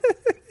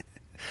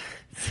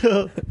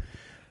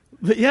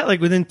 But yeah, like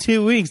within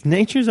 2 weeks,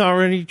 nature's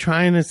already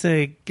trying to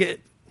say,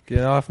 get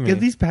off me. Get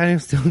these patio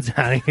stones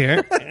out of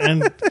here.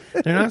 And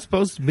they're not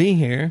supposed to be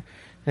here.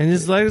 And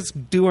just let us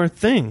do our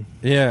thing.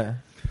 Yeah.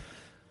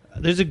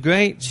 There's a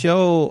great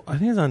show, I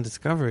think it's on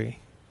Discovery,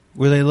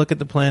 where they look at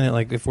the planet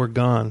like if we're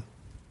gone.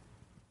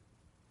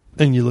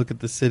 Then you look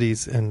at the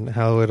cities and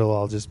how it'll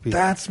all just be.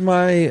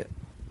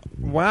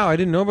 Wow, I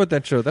didn't know about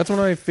that show. That's one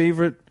of my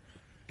favorite.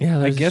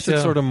 Yeah, I guess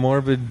it's sort of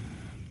morbid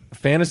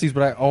fantasies,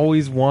 but I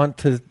always want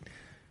to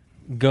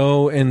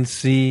go and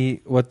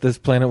see what this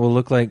planet will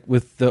look like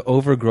with the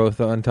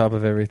overgrowth on top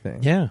of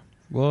everything. Yeah.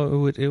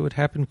 Well, it would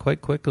happen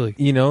quite quickly.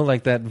 You know,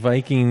 like that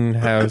Viking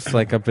house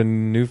like up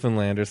in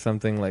Newfoundland or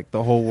something, like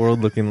the whole world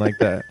looking like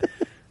that.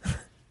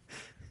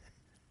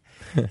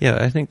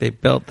 Yeah, I think they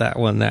built that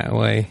one that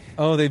way.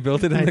 Oh, they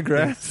built it in the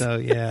grass? So,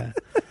 yeah.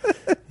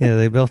 Yeah,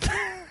 they built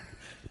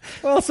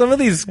Well, some of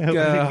these Yeah, we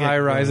can get high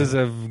rises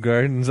have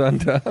gardens on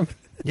top.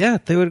 Yeah,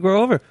 they would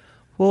grow over.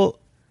 Well,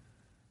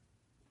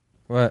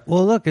 What?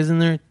 look, isn't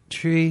there a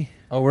tree?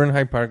 Oh, we're in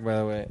Hyde Park, by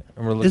the way,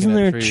 and we're looking Isn't at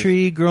there trees. a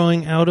tree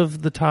growing out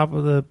of the top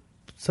of the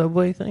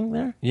subway thing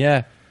there?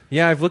 Yeah.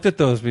 Yeah, I've looked at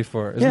those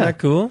before. Isn't Yeah. that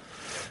cool?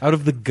 Out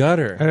of the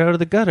gutter. Right out of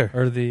the gutter.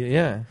 Or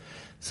yeah.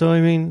 So,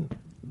 I mean,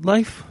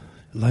 life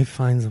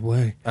finds a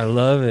way. I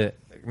love it.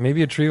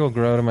 Maybe a tree will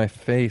grow out of my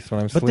face when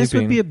I'm But sleeping. this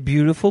would be a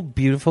beautiful,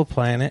 beautiful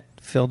planet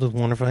filled with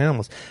wonderful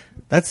animals.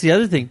 That's the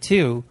other thing,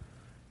 too.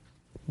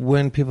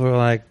 When people are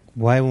like,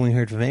 why haven't we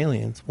heard from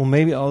aliens? Well,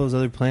 maybe all those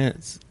other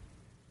planets,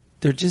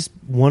 they're just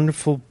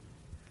wonderful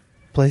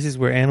places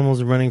where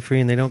animals are running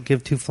free and they don't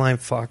give two flying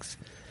fucks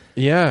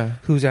Yeah.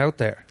 who's out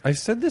there. I've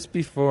said this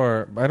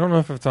before. I don't know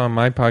if it's on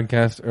my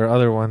podcast or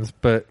other ones,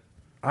 but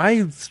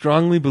I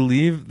strongly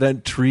believe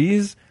that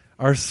trees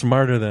are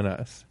smarter than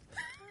us.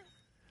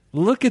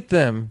 Look at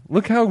them.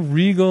 Look how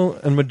regal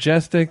and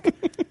majestic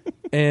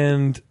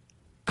and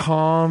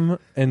calm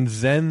and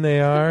zen they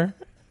are.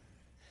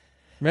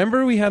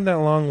 Remember we had that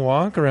long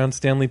walk around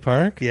Stanley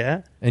Park?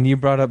 Yeah? And you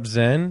brought up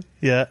Zen?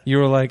 Yeah. You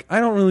were like, I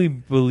don't really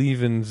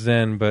believe in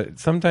Zen, but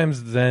sometimes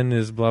Zen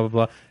is blah, blah,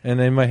 blah. And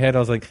in my head, I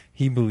was like,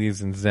 he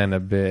believes in Zen a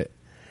bit.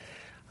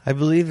 I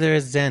believe there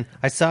is Zen.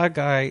 I saw a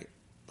guy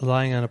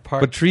lying on a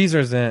park. But trees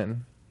are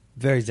Zen.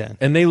 Very Zen.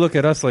 And they look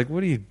at us like,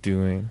 what are you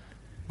doing?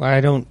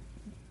 I don't...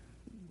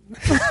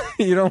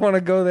 You don't want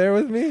to go there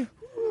with me?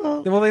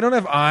 Well, they don't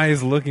have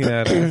eyes looking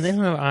at us. They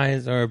don't have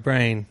eyes or a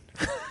brain.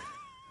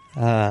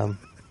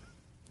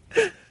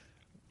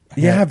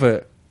 Yeah,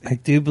 but I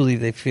do believe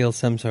they feel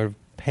some sort of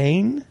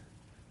pain.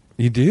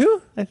 you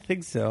do? I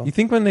think so. You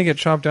think when they get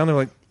chopped down, they're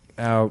like,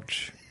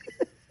 ouch.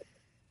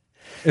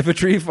 If a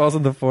tree falls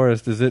in the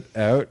forest, is it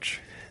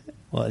ouch?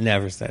 Well, it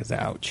never says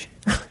ouch.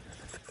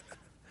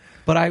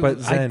 But I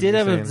Zen, did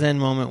have you're a saying. Zen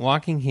moment.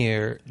 Walking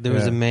here, there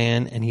was Yeah. a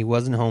man, and he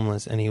wasn't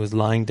homeless, and he was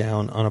lying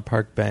down on a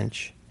park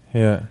bench,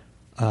 Yeah.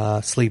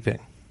 sleeping.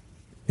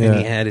 Yeah. And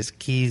he had his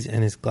keys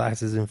and his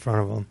glasses in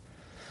front of him.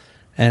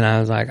 And I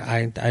was like,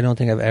 I don't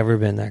think I've ever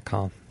been that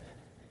calm.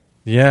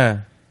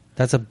 Yeah.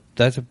 That's a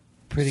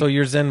pretty... So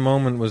your Zen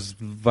moment was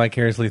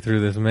vicariously through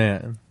this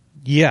man.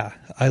 Yeah,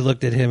 I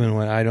looked at him and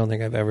went, I don't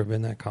think I've ever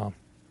been that calm.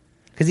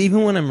 Because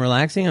even when I'm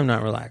relaxing, I'm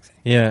not relaxing.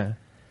 Yeah.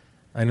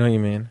 I know what you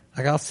mean.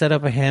 Like, I'll set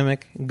up a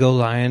hammock, go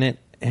lie in it,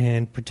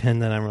 and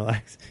pretend that I'm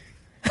relaxed.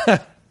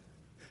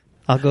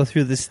 I'll go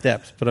through the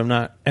steps, but I'm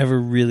not ever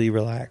really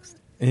relaxed.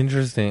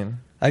 Interesting.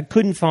 I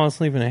couldn't fall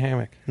asleep in a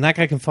hammock. And that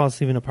guy can fall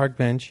asleep in a park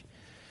bench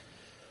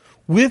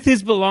with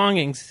his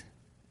belongings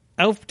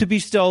out to be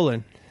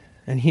stolen,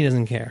 and he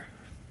doesn't care.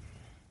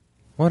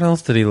 What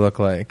else did he look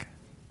like?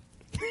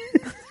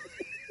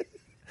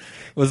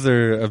 Was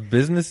there a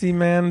businessy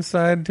man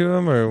side to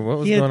him, or what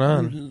was He had going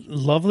on?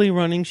 Lovely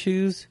running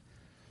shoes,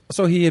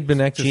 So he had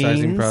been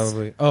exercising, jeans.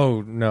 probably.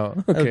 Oh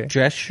no, okay, a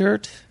dress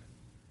shirt.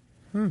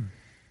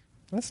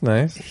 that's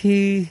nice.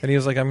 He, And he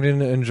was like, "I'm going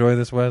to enjoy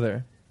this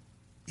weather."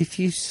 if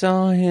you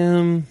saw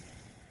him,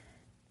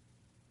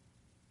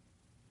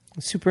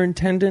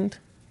 superintendent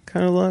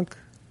kind of look.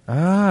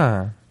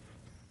 Ah,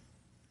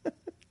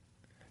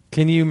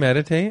 can you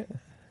meditate?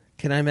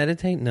 Can I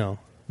meditate? No.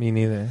 Me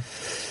neither.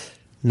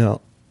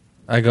 No.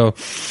 I go,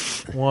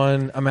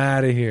 one, I'm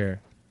out of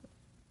here.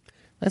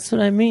 That's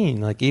what I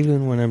mean. Like,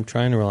 even when I'm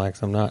trying to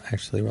relax, I'm not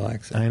actually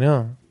relaxing. I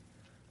know.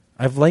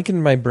 I've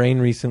likened my brain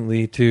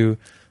recently to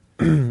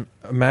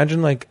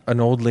imagine like an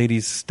old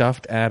lady's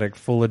stuffed attic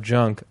full of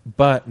junk,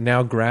 but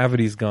now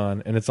gravity's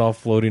gone and it's all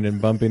floating and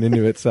bumping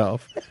into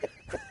itself.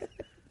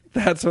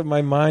 That's what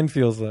my mind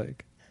feels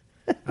like.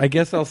 I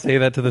guess I'll say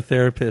that to the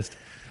therapist.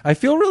 I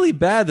feel really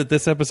bad that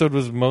this episode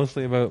was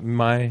mostly about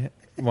my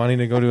wanting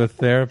to go to a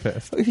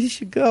therapist. You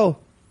should go.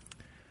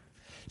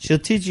 She'll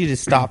teach you to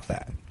stop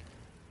that.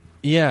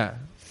 Yeah.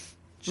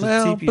 She'll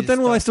Well, teach you but to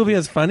then will I stop still be it.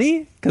 as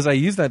funny? Because I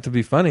use that to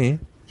be funny.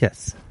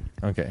 Yes.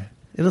 Okay.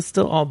 It'll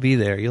still all be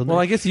there. Well,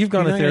 I guess you've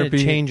gone to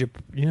therapy.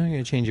 You're not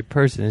going to change a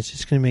person. It's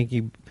just going to make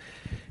you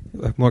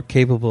more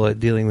capable at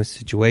dealing with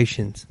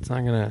situations. It's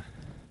not going to...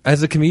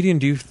 As a comedian,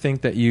 do you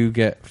think that you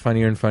get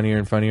funnier and funnier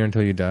and funnier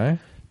until you die?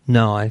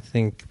 No, I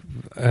think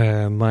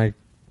my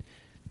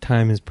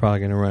time is probably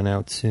going to run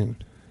out soon.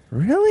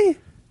 Really?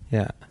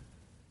 Yeah.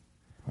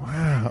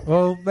 Wow.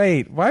 Well,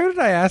 wait. Why did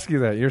I ask you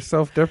that? You're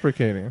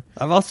self-deprecating.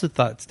 I've also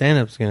thought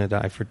stand-up's going to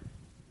die for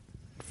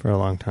a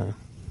long time.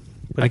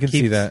 But I it can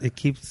see keeps- that. It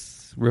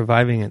keeps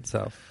reviving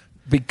itself.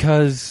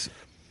 Because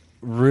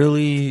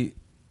really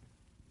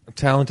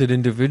talented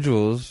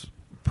individuals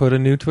put a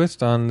new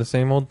twist on the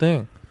same old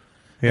thing.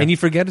 Yeah. And you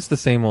forget it's the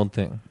same old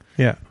thing.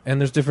 Yeah. And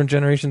there's different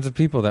generations of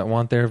people that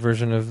want their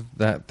version of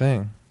that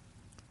thing.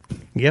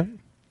 Yep.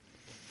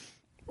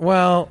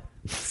 Well,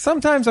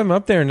 sometimes I'm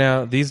up there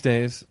now these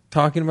days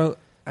talking about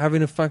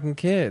having a fucking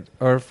kid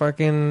or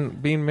fucking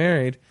being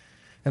married.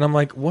 And I'm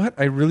like, what?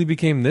 I really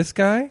became this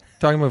guy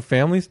talking about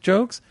family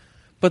jokes?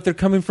 But they're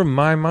coming from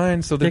my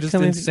mind, so they're just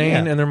coming-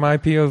 insane yeah. and they're my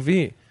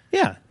POV.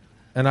 Yeah.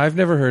 And I've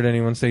never heard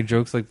anyone say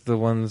jokes like the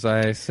ones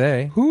I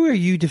say. Who are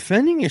you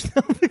defending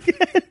yourself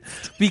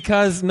against?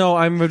 Because, no,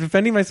 I'm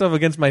defending myself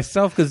against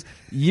myself because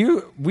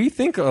we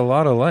think a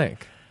lot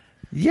alike.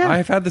 Yeah.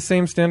 I've had the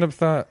same stand-up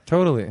thought,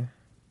 totally.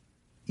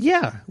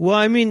 Yeah. Well,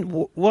 I mean,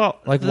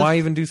 why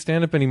even do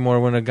stand-up anymore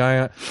when a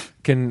guy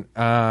can...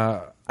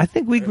 I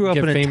think we grew up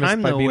get in a famous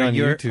time, by though, being where on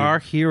YouTube. our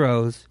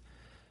heroes,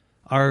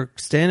 our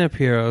stand-up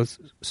heroes,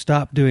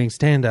 stopped doing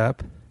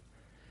stand-up.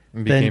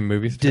 And became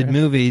movie stars. Did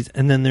movies,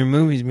 and then their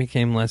movies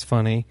became less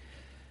funny.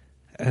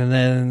 And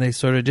then they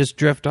sort of just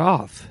drift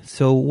off.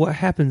 So what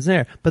happens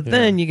there? But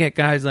then you get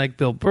guys like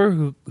Bill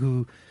Burr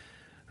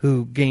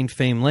who gained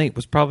fame late,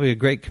 was probably a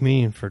great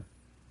comedian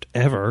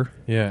forever.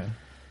 Yeah.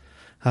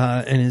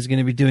 And is going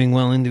to be doing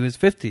well into his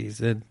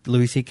 50s.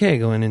 Louis C.K.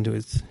 going into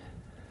his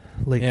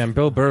late... Yeah, and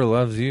Bill Burr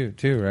loves you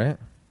too, right?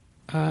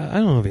 I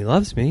don't know if he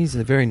loves me. He's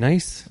very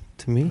nice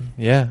to me.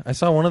 Yeah. I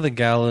saw one of the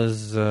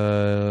galas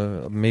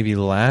maybe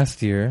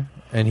last year,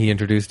 and he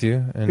introduced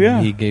you,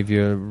 and he gave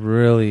you a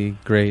really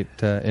great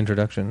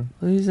introduction.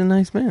 Well, he's a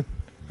nice man.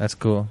 That's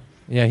cool.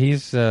 Yeah,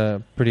 he's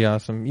pretty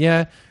awesome.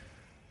 Yeah.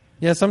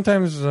 Yeah,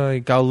 sometimes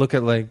I'll look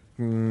at like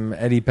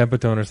Eddie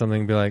Pepitone or something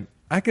and be like,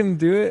 I can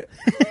do it.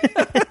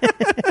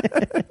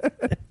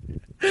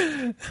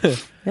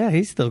 Yeah,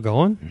 he's still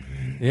going.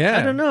 Yeah.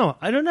 I don't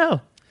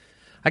know.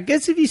 I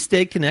guess if you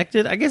stay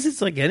connected, I guess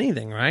it's like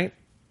anything, right?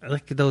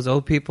 Like those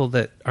old people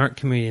that aren't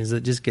comedians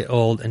that just get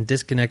old and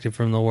disconnected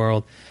from the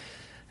world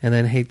and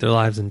then hate their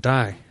lives and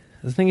die.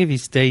 I think if you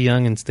stay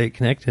young and stay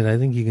connected, I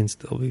think you can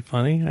still be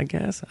funny, I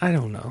guess. I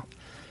don't know.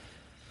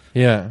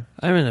 Yeah.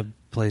 I'm in a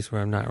place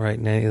where I'm not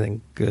writing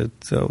anything good,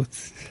 so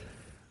it's...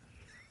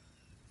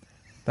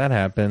 That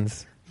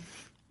happens.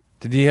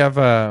 Did you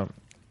have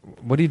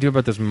what do you do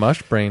about this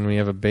mush brain when you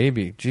have a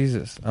baby?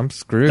 Jesus, I'm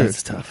screwed.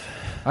 That's tough.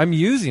 I'm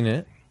using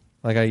it.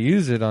 Like I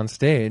use it on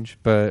stage,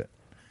 but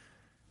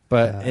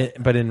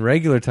in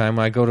regular time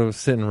when I go to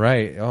sit and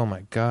write, oh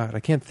my God, I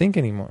can't think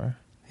anymore.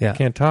 Yeah. I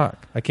can't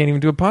talk. I can't even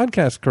do a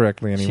podcast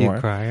correctly anymore. She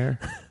a crier?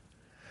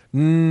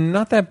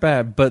 Not that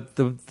bad, but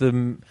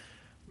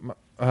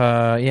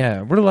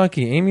yeah, we're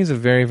lucky. Amy's a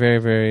very, very,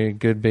 very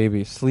good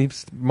baby.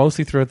 Sleeps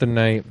mostly throughout the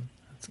night.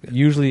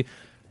 Usually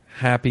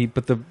happy,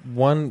 but the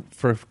one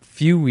for a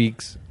few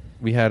weeks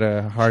we had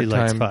a hard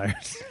time. She lights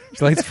fires.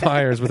 She lights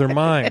fires with her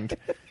mind.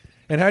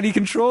 And how do you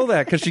control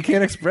that? Because she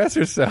can't express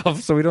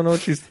herself, so we don't know what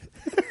she's...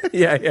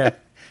 Yeah.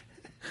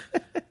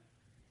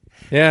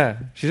 Yeah,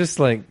 she just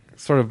like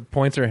sort of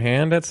points her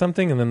hand at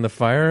something and then the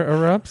fire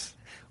erupts.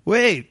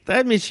 Wait,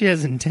 that means she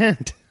has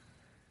intent.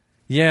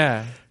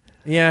 Yeah,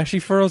 she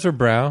furrows her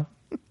brow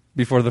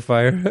before the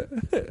fire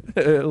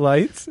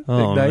lights.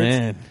 Oh, ignites.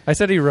 man. I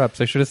said erupts.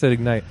 I should have said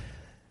ignite.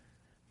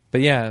 But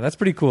yeah, that's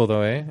pretty cool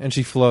though, eh? And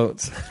she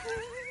floats.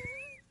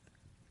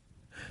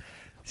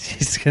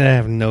 She's going to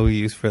have no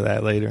use for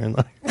that later in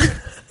life.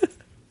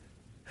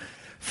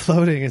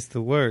 Floating is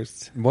the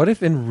worst. What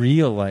if in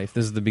real life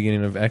this is the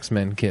beginning of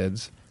X-Men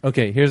Kids?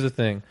 Okay, here's the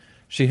thing.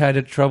 She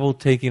had trouble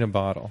taking a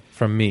bottle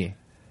from me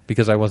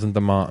because I wasn't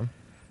the mom.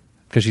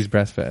 Because she's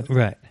breastfed.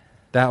 Right.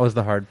 That was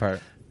the hard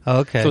part.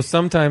 Okay. So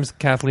sometimes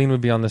Kathleen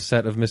would be on the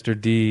set of Mr.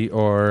 D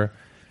or...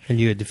 And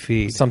you had to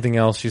feed. Something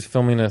else. She's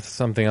filming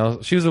something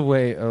else. She was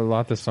away a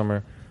lot this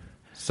summer.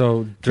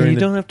 So during you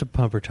don't have to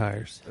pump her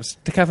tires.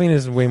 Kathleen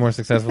is way more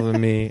successful than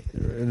me.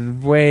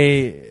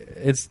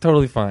 It's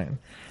totally fine.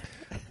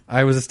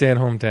 I was a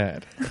stay-at-home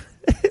dad.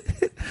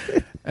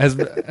 As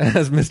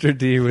Mr.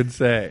 D would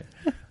say.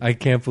 I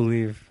can't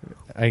believe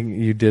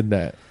you did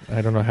that.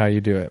 I don't know how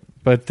you do it.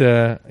 But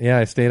yeah,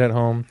 I stayed at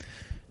home.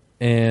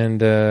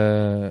 And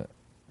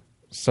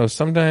so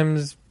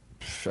sometimes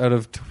out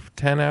of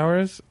 10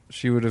 hours,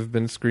 she would have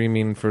been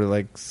screaming for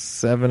like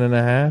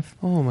 7.5.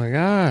 Oh my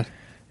God.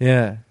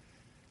 Yeah.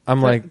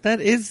 That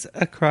is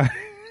a cry.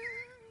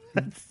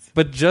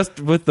 But just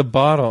with the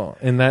bottle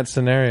in that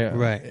scenario.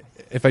 Right.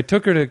 If I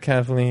took her to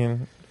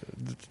Kathleen,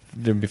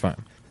 it'd be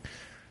fine.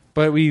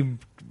 But we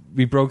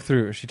broke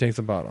through. She takes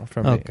a bottle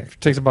from me. She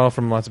takes a bottle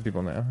from lots of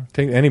people now.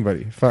 Take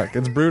anybody. Fuck.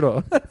 It's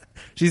brutal.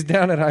 She's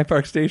down at High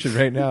Park Station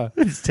right now.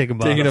 Just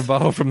taking a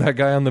bottle from that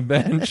guy on the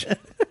bench.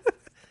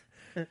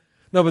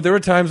 No, but there were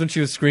times when she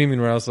was screaming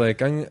where I was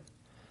like, I'm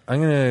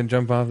going to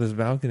jump off this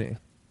balcony.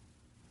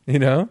 You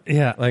know?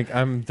 Yeah. Like,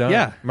 I'm done.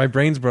 Yeah. My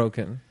brain's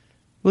broken.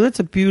 Well, that's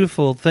a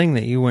beautiful thing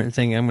that you weren't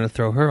thinking, I'm going to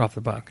throw her off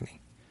the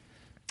balcony.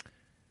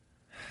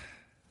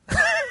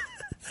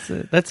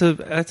 That's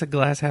a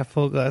glass half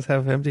full, glass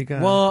half empty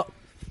guy. Well,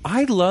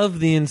 I love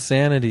the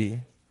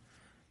insanity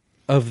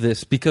of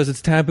this because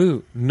it's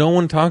taboo. No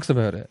one talks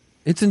about it.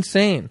 It's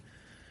insane.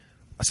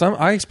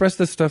 I express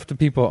this stuff to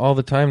people all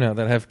the time now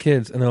that have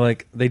kids, and they're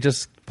like, they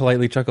just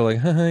politely chuckle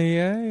like,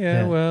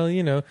 yeah, well,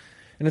 you know.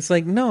 And it's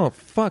like, no,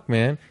 fuck,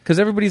 man. Because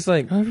everybody's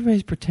like...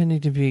 Everybody's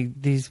pretending to be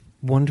these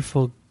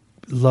wonderful,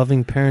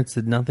 loving parents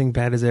that nothing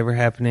bad is ever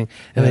happening,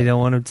 and they don't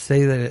want to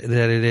say that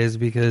it is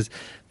because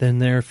then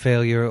they're a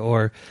failure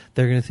or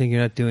they're going to think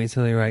you're not doing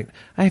something right.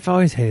 I've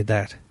always hated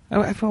that.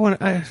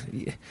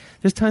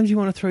 There's times you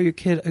want to throw your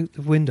kid out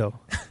the window.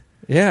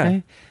 Yeah.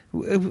 Okay?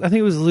 I think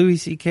it was Louis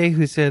C.K.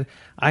 who said,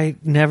 I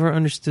never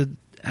understood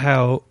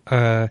how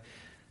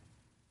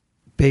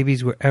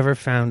babies were ever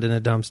found in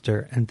a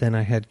dumpster, and then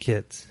I had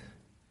kids.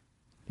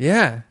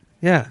 Yeah.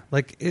 Yeah,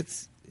 like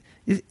it's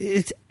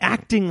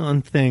acting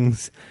on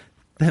things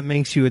that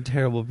makes you a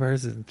terrible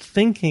person.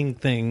 Thinking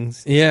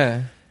things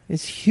Yeah.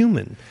 is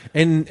human.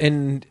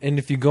 And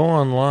if you go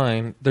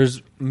online,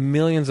 there's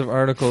millions of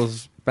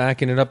articles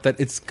backing it up that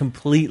it's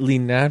completely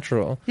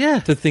natural Yeah.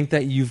 to think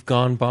that you've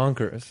gone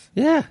bonkers.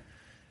 Yeah.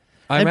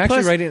 I'm And actually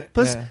plus, writing...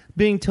 Plus, yeah.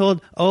 being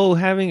told, "Oh,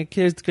 having a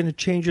kid is going to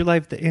change your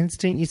life," the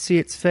instant you see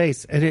its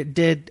face, and it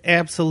did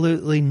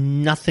absolutely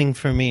nothing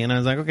for me. And I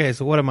was like, "Okay,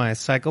 so what am I? A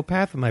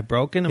psychopath? Am I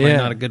broken? Am I Yeah.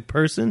 not a good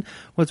person?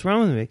 What's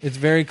wrong with me?" It's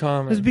very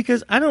common. It's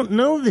because I don't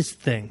know this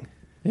thing.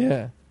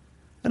 Yeah.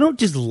 I don't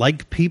just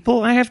like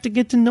people. I have to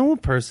get to know a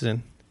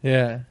person,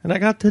 Yeah. and I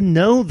got to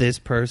know this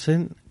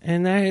person,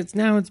 and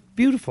now it's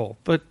beautiful.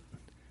 But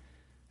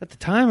at the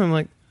time, I'm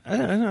like, I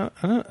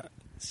don't.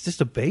 It's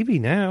just a baby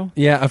now.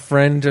 Yeah, a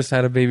friend just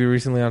had a baby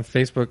recently on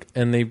Facebook,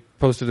 and they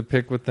posted a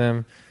pic with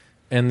them,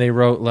 and they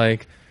wrote,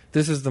 like,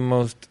 this is the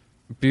most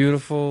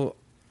beautiful,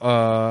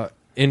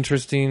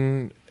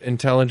 interesting,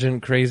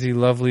 intelligent, crazy,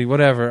 lovely,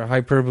 whatever,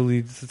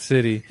 hyperbole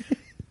city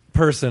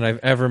person I've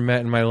ever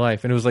met in my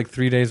life. And it was like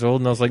 3 days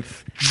old, and I was like,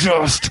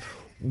 just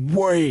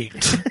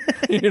wait.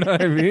 You know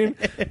what I mean?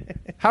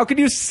 How could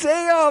you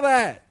say all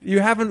that? You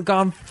haven't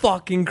gone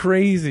fucking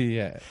crazy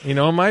yet. You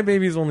know, my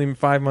baby's only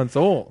 5 months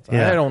old.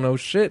 Yeah. I don't know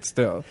shit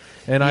still.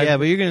 And Yeah,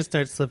 but you're going to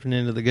start slipping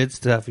into the good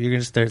stuff. You're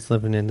going to start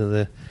slipping into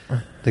the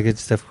good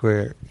stuff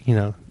where,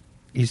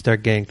 you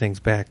start getting things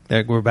back.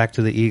 We're back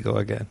to the ego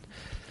again.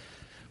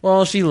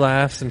 well, she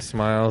laughs and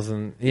smiles,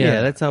 and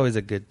yeah, That's always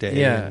a good day.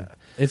 yeah,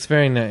 it's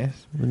very nice.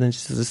 And then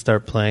she's just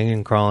start playing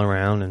and crawling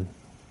around. And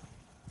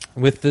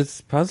With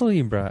this puzzle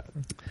you brought,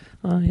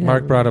 yeah.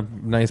 Mark brought a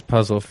nice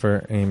puzzle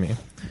for Amy.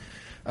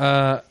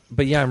 But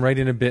yeah, I'm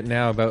writing a bit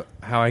now about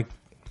how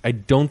I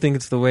don't think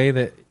it's the way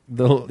that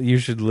you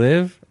should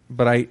live,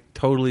 but I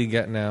totally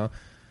get now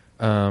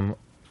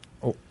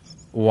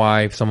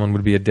why someone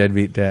would be a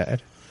deadbeat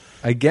dad.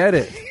 I get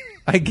it.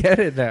 I get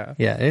it now.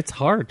 Yeah, it's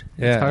hard.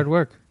 It's Yeah. hard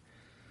work.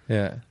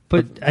 Yeah.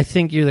 But I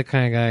think you're the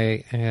kind of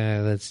guy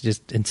that's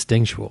just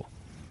instinctual.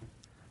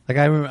 Like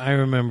I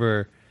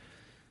remember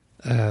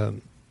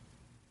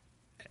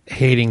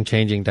hating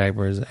changing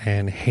diapers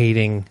and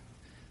hating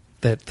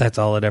that's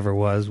all it ever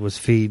was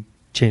feed,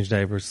 change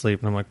diapers, sleep.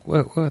 And I'm like,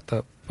 what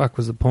the fuck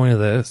was the point of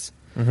this?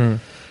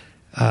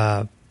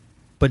 Mm-hmm.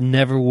 But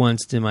never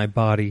once did my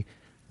body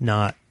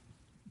not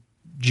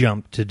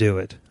jump to do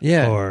it.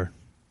 Yeah. Or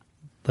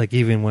like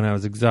even when I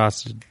was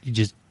exhausted, you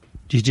just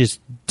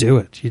do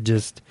it. You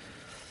just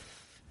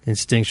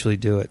instinctually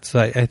do it. So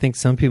I think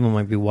some people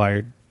might be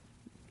wired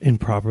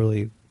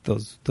improperly.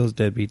 Those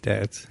deadbeat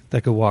dads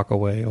that could walk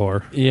away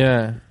or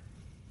Yeah,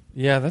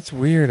 that's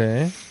weird,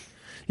 eh?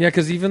 Yeah,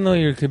 because even though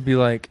you could be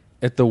like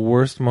at the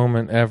worst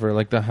moment ever,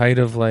 like the height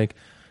of like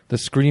the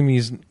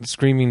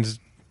screaming's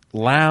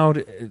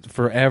loud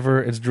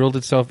forever. It's drilled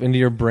itself into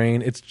your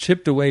brain. It's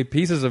chipped away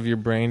pieces of your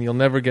brain you'll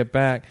never get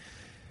back.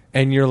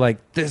 And you're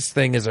like, this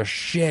thing is a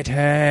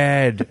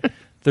shithead.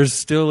 There's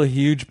still a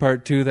huge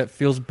part too that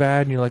feels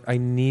bad, and you're like, I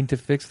need to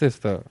fix this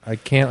though. I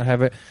can't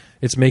have it.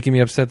 It's making me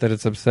upset that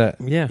it's upset.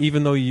 Yeah.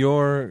 Even though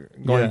you're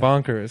going Yeah.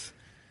 bonkers,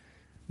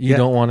 you Yeah.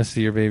 don't want to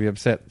see your baby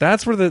upset.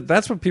 That's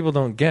what people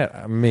don't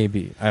get.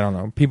 Maybe, I don't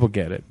know. People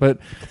get it, but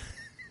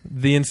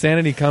the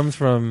insanity comes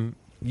from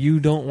you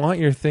don't want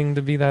your thing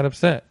to be that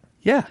upset.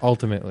 yeah.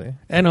 Ultimately,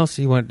 And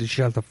also you want to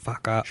shut the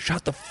fuck up.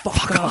 shut the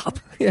fuck up.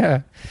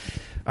 Yeah.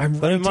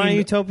 But in my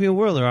utopia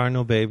world, there are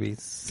no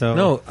babies. So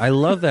No, I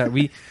love that.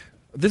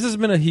 This has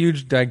been a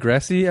huge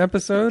digressy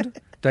episode.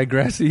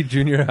 Digressy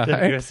Junior High.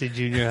 Digressy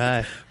Junior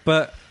High.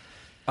 But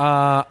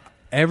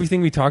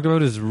everything we talked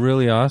about is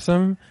really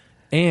awesome,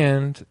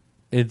 and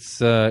it's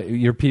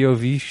your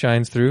POV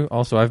shines through.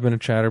 Also, I've been a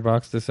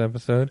chatterbox this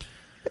episode,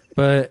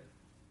 but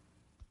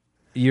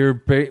you're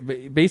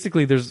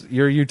basically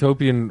your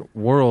utopian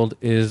world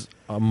is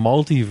a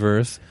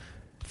multiverse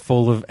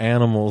full of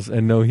animals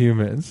and no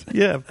humans.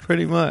 Yeah,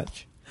 pretty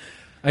much.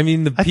 I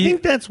mean, I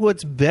think that's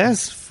what's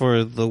best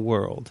for the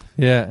world,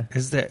 yeah,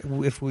 is that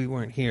if we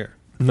weren't here.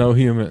 no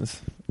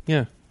humans.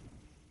 Yeah.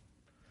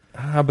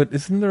 But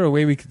isn't there a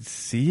way we could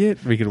see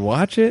it? We could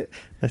watch it?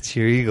 That's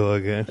your ego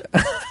again.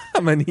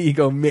 I'm an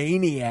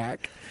egomaniac.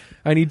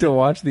 I need to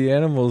watch the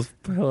animals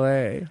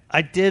play.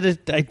 I did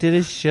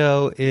a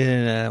show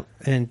in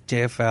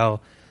JFL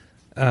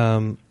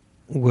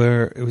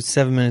where it was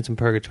 7 minutes in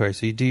purgatory.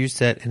 So you do your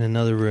set in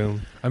another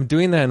room. I'm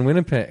doing that in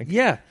Winnipeg.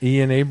 Yeah.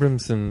 Ian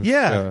Abramson's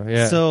show.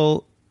 Yeah.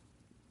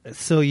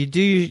 So you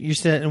do your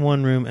set in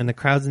one room and the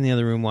crowd's in the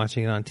other room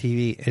watching it on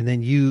TV, and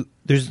then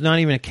there's not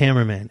even a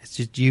cameraman. It's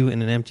just you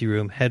in an empty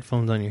room,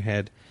 headphones on your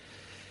head,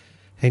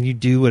 and you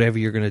do whatever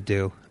you're going to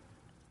do.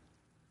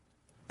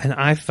 And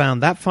I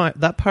found that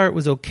part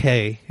was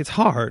okay. It's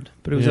hard,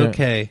 but it was Yeah.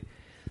 okay.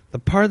 The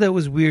part that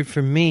was weird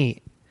for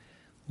me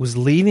was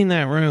leaving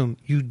that room.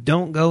 You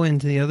don't go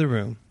into the other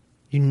room.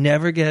 You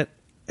never get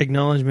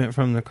acknowledgement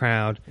from the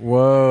crowd,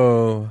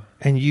 Whoa.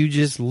 and you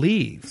just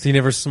leave. So you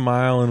never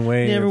smile and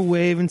wave. Never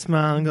wave and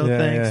smile and go, Yeah,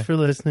 thanks yeah. for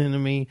listening to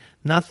me.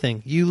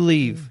 Nothing. You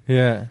leave.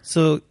 Yeah.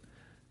 So,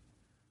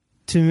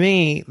 to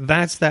me,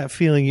 that's that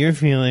feeling you're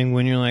feeling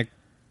when you're like,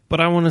 but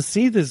I want to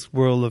see this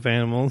world of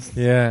animals.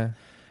 Yeah.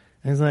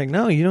 And it's like,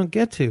 no, you don't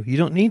get to. You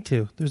don't need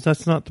to.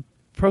 That's not the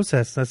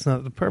process. That's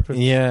not the purpose.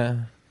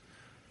 Yeah.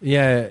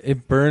 Yeah.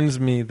 It burns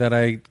me that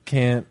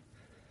I'm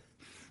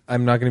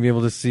not going to be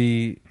able to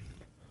see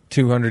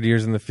 200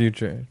 years in the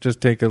future. Just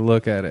take a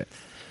look at it.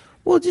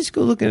 Well, just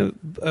go look at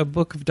a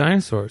book of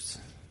dinosaurs.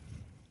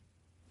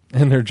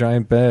 And their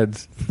giant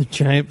beds.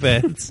 Giant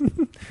beds.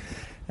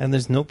 And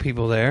there's no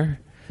people there.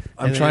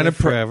 I'm And they trying to live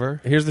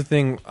forever. Here's the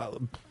thing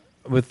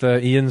with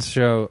Ian's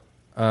show.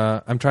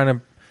 I'm trying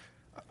to.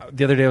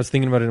 The other day I was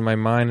thinking about it in my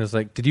mind. Is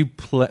like, did you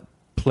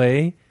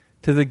play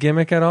to the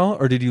gimmick at all,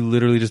 or did you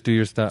literally just do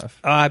your stuff?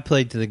 Oh, I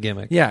played to the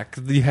gimmick. Yeah,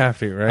 'cause you have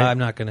to, right? I'm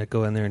not going to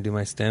go in there and do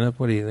my stand-up.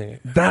 What do you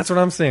think? That's what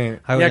I'm saying.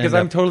 I would Yeah, because end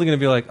I'm up- totally going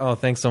to be like, oh,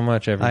 thanks so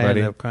much, I everybody.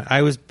 ended up crying.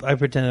 I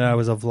pretended I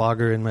was a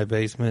vlogger in my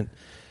basement,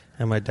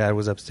 and my dad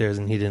was upstairs,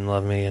 and he didn't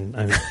love me, and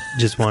I'm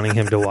just wanting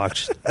him to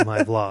watch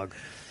my vlog.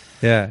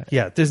 Yeah,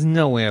 Yeah, there's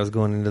no way I was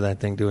going into that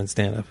thing doing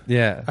stand-up.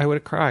 yeah, I would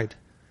have cried.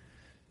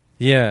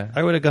 yeah.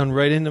 I would have gone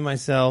right into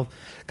myself.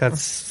 Got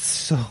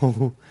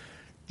so...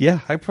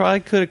 Yeah, I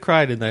probably could have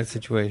cried in that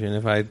situation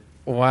if I'd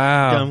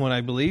Wow, done what I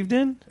believed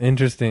in.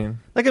 interesting.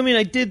 Like, I mean,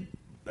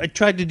 I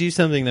tried to do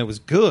something that was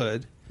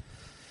good,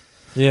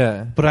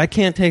 Yeah, but I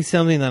can't take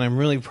something that I'm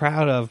really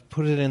proud of,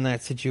 put it in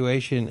that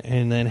situation,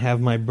 and then have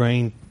my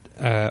brain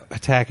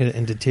attack it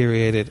and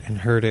deteriorate it and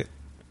hurt it.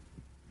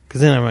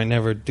 Because then I might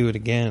never do it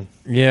again.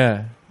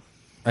 yeah.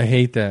 I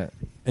hate that,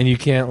 and you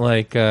can't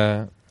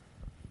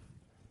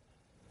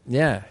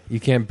yeah, you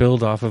can't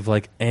build off of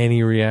like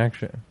any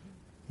reaction,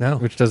 No.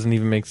 which doesn't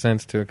even make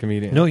sense to a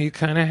comedian. No, you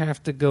kind of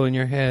have to go in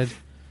your head.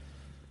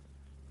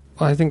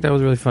 Well, I think that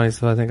was really funny,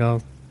 so I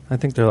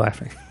think they're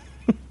laughing.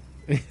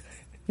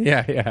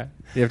 Yeah, yeah.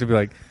 You have to be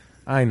like,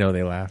 I know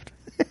they laughed.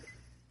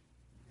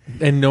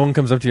 And no one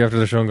comes up to you after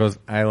the show and goes,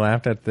 I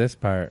laughed at this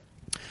part.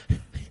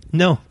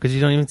 No, because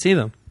you don't even see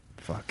them.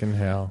 Fucking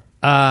hell.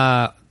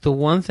 The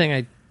one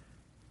thing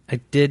I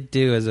did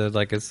do as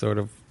a sort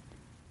of,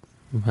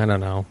 I don't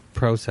know,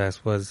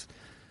 process was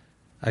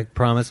I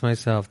promised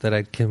myself that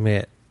I'd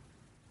commit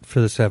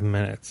for the 7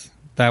 minutes.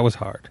 That was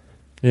hard.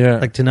 Yeah.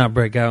 Like to not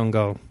break out and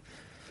go,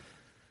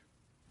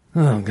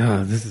 oh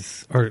God, this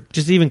is, or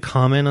just even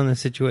comment on the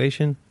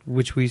situation,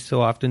 which we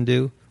so often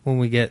do when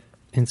we get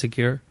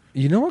insecure.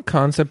 You know what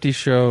concept-y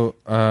show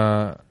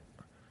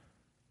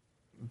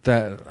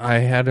that I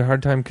had a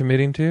hard time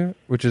committing to,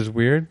 which is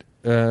weird?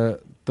 The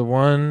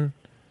one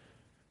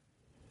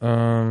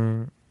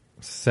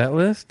set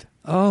list.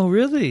 Oh,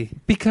 really?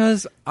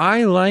 Because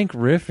I like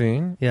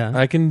riffing. Yeah.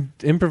 I can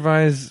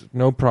improvise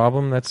no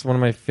problem. That's one of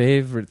my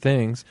favorite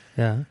things.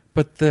 Yeah.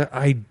 But the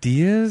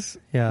ideas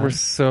Yeah. were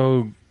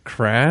so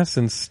crass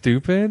and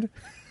stupid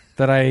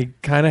that I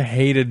kind of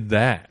hated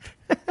that.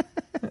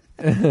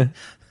 Why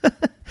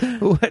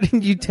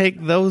didn't you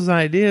take those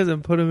ideas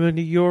and put them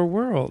into your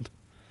world?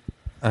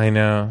 I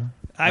know.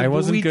 I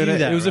wasn't we good do at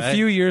that, it. Was right? a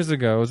few years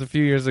ago. It was a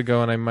few years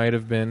ago, and I might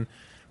have been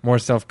more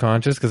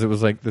self-conscious because it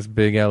was like this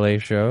big LA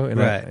show, and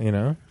Right. you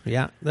know.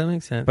 Yeah, that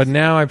makes sense. But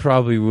now I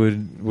probably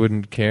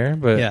wouldn't care.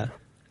 But yeah,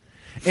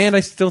 and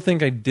I still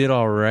think I did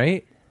all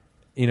right,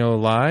 you know,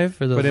 live.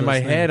 for those But in my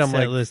listening, head, I'm set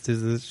like, list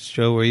is this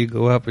show where you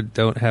go up and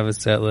don't have a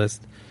set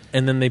list.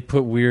 and then they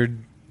put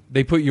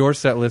your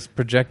set list,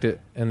 project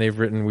it, and they've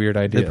written weird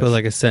ideas. They put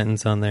like a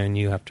sentence on there, and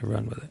you have to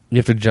run with it. You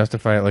have to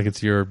justify it like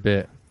it's your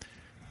bit.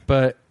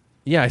 But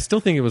yeah, I still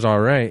think it was all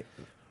right,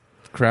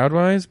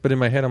 crowd-wise. But in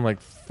my head, I'm like,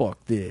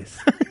 fuck this.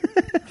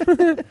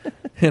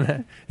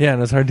 and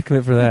it's hard to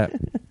commit for that.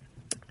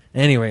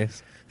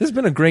 Anyways, this has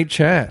been a great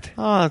chat.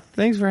 Oh,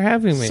 thanks for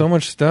having me. So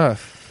much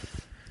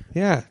stuff.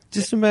 Yeah,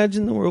 just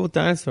imagine the world with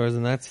dinosaurs,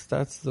 and that's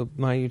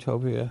my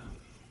utopia.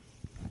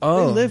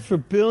 Oh, They lived for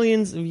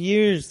billions of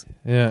years,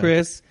 yeah.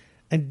 Chris,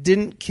 and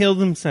didn't kill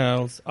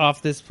themselves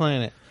off this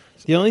planet.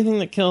 The only thing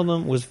that killed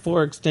them was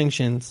 4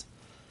 extinctions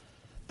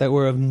that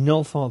were of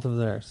no fault of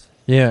theirs.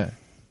 Yeah,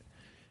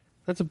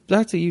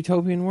 That's a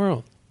utopian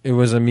world. it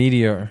was a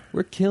meteor.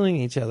 We're killing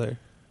each other.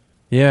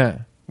 Yeah.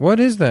 What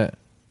is that?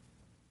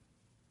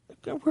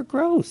 We're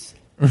gross.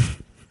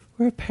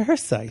 We're a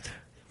parasite.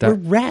 That- We're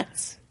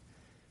rats.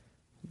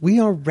 We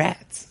are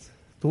rats.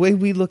 The way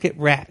we look at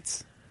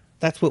rats,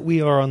 that's what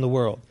we are on the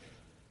world.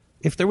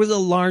 If there was a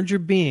larger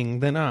being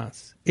than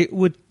us, it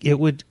would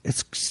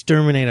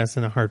exterminate us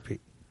in a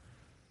heartbeat.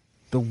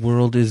 The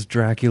world is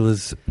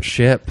Dracula's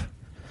ship.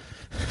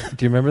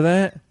 Do you remember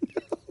that?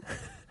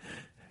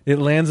 It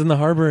lands in the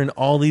harbor and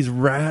all these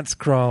rats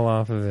crawl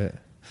off of it.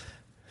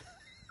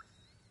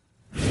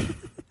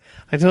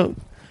 I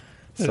don't.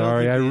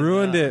 Sorry, I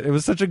ruined it. It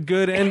was such a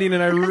good ending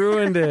and I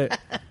ruined it.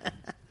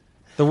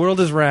 The world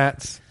is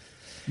rats.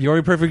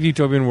 Your Perfect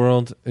Utopian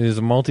World is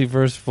a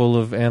multiverse full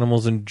of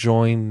animals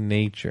enjoying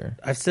nature.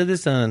 I've said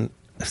this a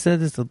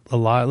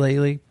lot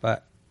lately,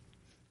 but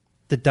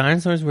The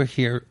dinosaurs were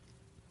here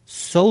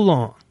so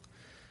long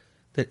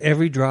that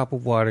every drop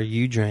of water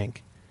you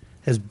drank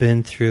has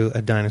been through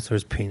a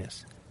dinosaur's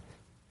penis.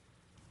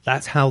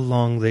 That's how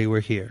long they were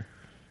here.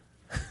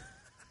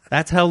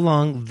 That's how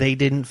long they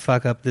didn't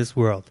fuck up this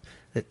world.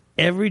 That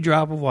every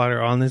drop of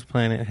water on this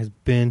planet has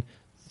been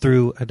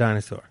through a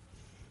dinosaur.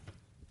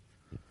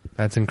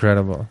 That's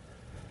incredible.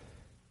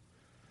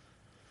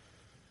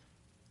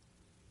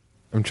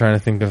 I'm trying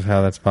to think of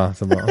how that's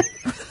possible.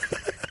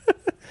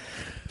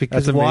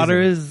 Because That's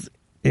water is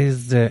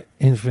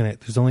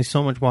infinite. There's only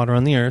so much water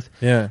on the earth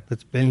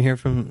that's been here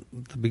from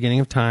the beginning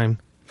of time.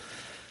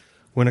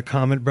 When a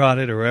comet brought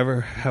it,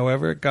 or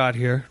however it got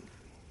here,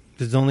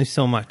 there's only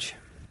so much.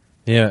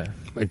 Yeah.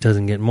 It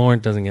doesn't get more,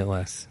 it doesn't get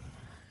less.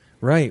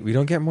 Right. We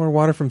don't get more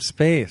water from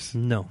space.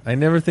 No. I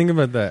never think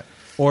about that.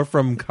 Or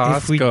from Costco.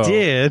 If we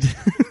did,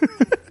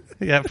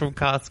 yeah, from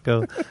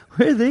Costco.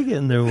 Where are they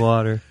getting their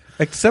water?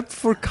 Except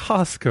for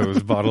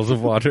Costco's bottles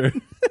of water.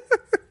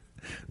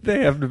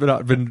 They have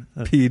not been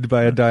peed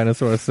by a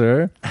dinosaur,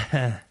 sir.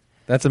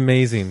 That's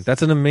amazing.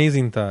 That's an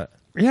amazing thought.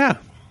 Yeah.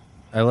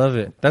 I love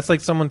it. That's like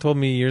someone told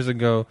me years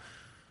ago,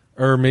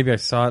 or maybe I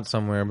saw it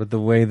somewhere, but the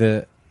way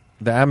that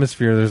the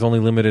atmosphere, there's only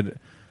limited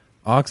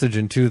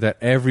oxygen too, that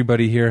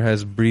everybody here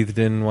has breathed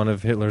in one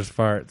of Hitler's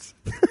farts.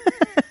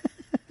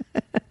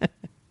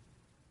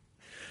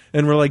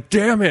 And we're like,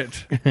 damn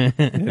it.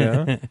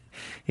 Yeah.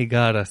 He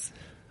got us.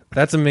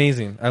 That's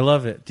amazing. I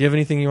love it. Do you have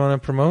anything you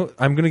want to promote?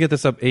 I'm going to get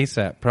this up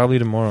ASAP, probably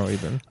tomorrow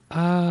even.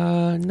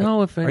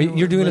 No. If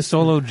you're doing a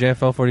solo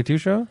JFL 42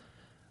 show?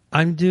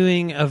 I'm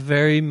doing a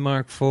very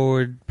Mark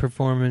Forward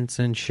performance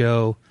and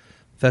show,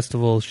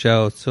 festival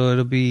show. So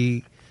it'll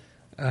be,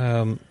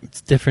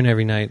 it's different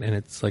every night, and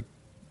it's like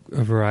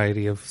a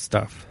variety of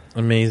stuff.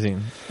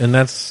 Amazing. And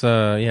that's,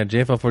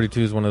 JFL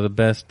 42 is one of the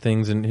best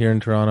things here in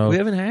Toronto. We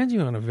haven't had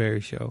you on a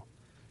very show.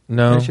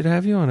 No. I should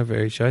have you on a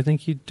very show. I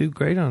think you'd do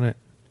great on it.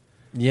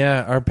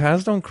 Yeah, our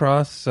paths don't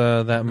cross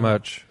that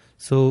much.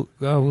 So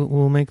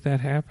we'll make that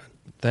happen.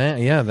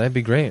 That'd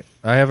be great.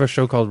 I have a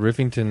show called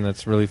Riffington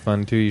that's really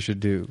fun too. You should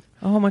do.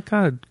 Oh my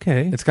God!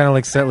 Okay, it's kind of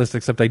like Setlist,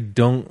 except I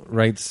don't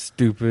write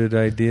stupid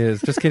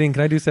ideas. Just kidding.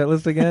 Can I do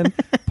Setlist again?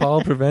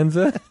 Paul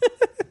Provenza.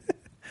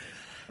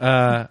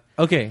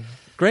 Okay,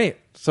 great.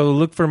 So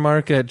look for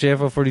Mark at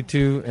JFL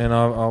 42,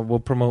 and we'll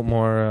promote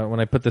more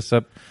when I put this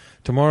up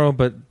tomorrow.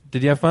 But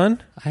did you have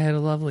fun? I had a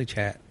lovely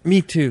chat.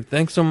 Me too.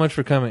 Thanks so much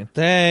for coming.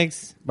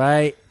 Thanks.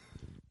 Bye.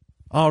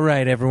 All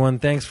right, everyone.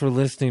 Thanks for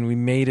listening. We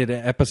made it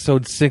at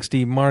episode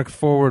 60. Mark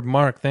Forward.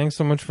 Mark, thanks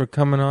so much for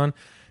coming on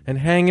and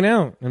hanging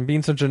out and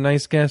being such a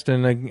nice guest.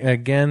 And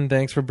again,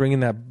 thanks for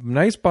bringing that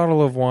nice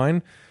bottle of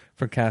wine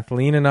for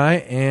Kathleen and I,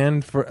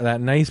 and for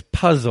that nice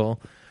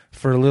puzzle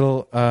for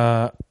little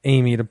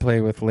Amy to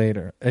play with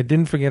later. I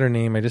didn't forget her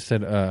name. I just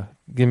said,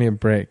 give me a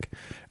break.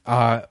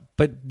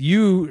 But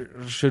you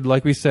should,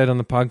 like we said on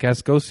the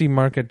podcast, go see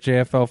Mark at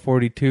JFL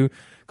 42.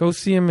 Go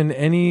see him in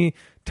any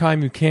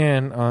time you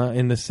can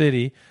in the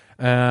city,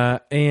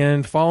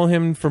 and follow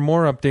him for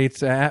more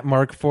updates at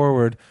Mark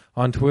Forward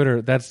on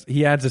Twitter.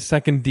 He adds a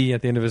second D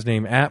at the end of his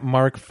name, at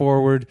Mark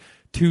Forward,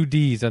 2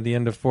 Ds at the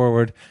end of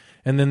Forward,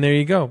 and then there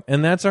you go.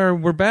 And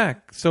we're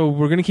back. So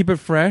we're gonna keep it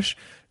fresh.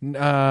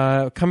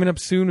 Coming up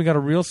soon, we got a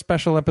real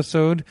special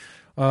episode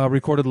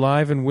recorded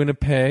live in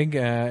Winnipeg,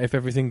 if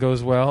everything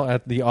goes well,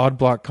 at the Odd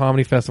Block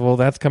Comedy Festival.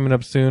 That's coming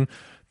up soon.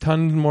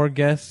 Tons more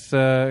guests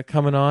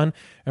coming on,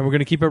 and we're going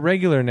to keep it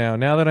regular now.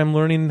 Now that I'm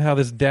learning how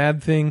this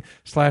dad thing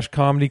 /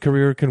 comedy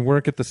career can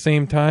work at the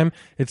same time,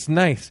 it's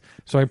nice.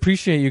 So I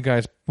appreciate you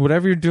guys.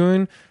 Whatever you're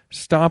doing,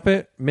 stop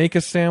it, make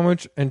a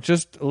sandwich, and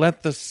just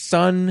let the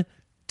sun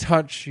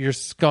touch your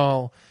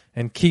skull,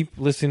 and keep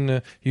listening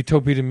to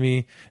Utopia to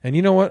Me. And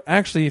you know what?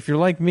 Actually, if you're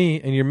like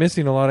me and you're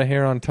missing a lot of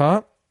hair on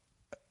top,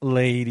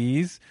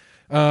 ladies,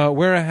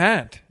 wear a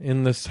hat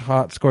in this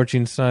hot,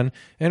 scorching sun.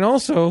 And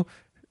also,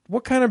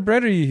 what kind of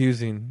bread are you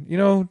using?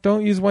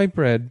 Don't use white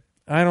bread.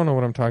 I don't know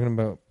what I'm talking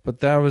about.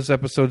 But that was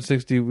episode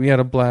 60. We had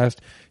a blast.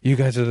 You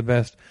guys are the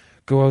best.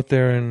 Go out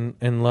there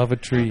and love a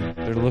tree.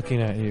 They're looking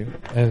at you,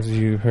 as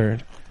you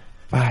heard.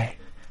 Bye.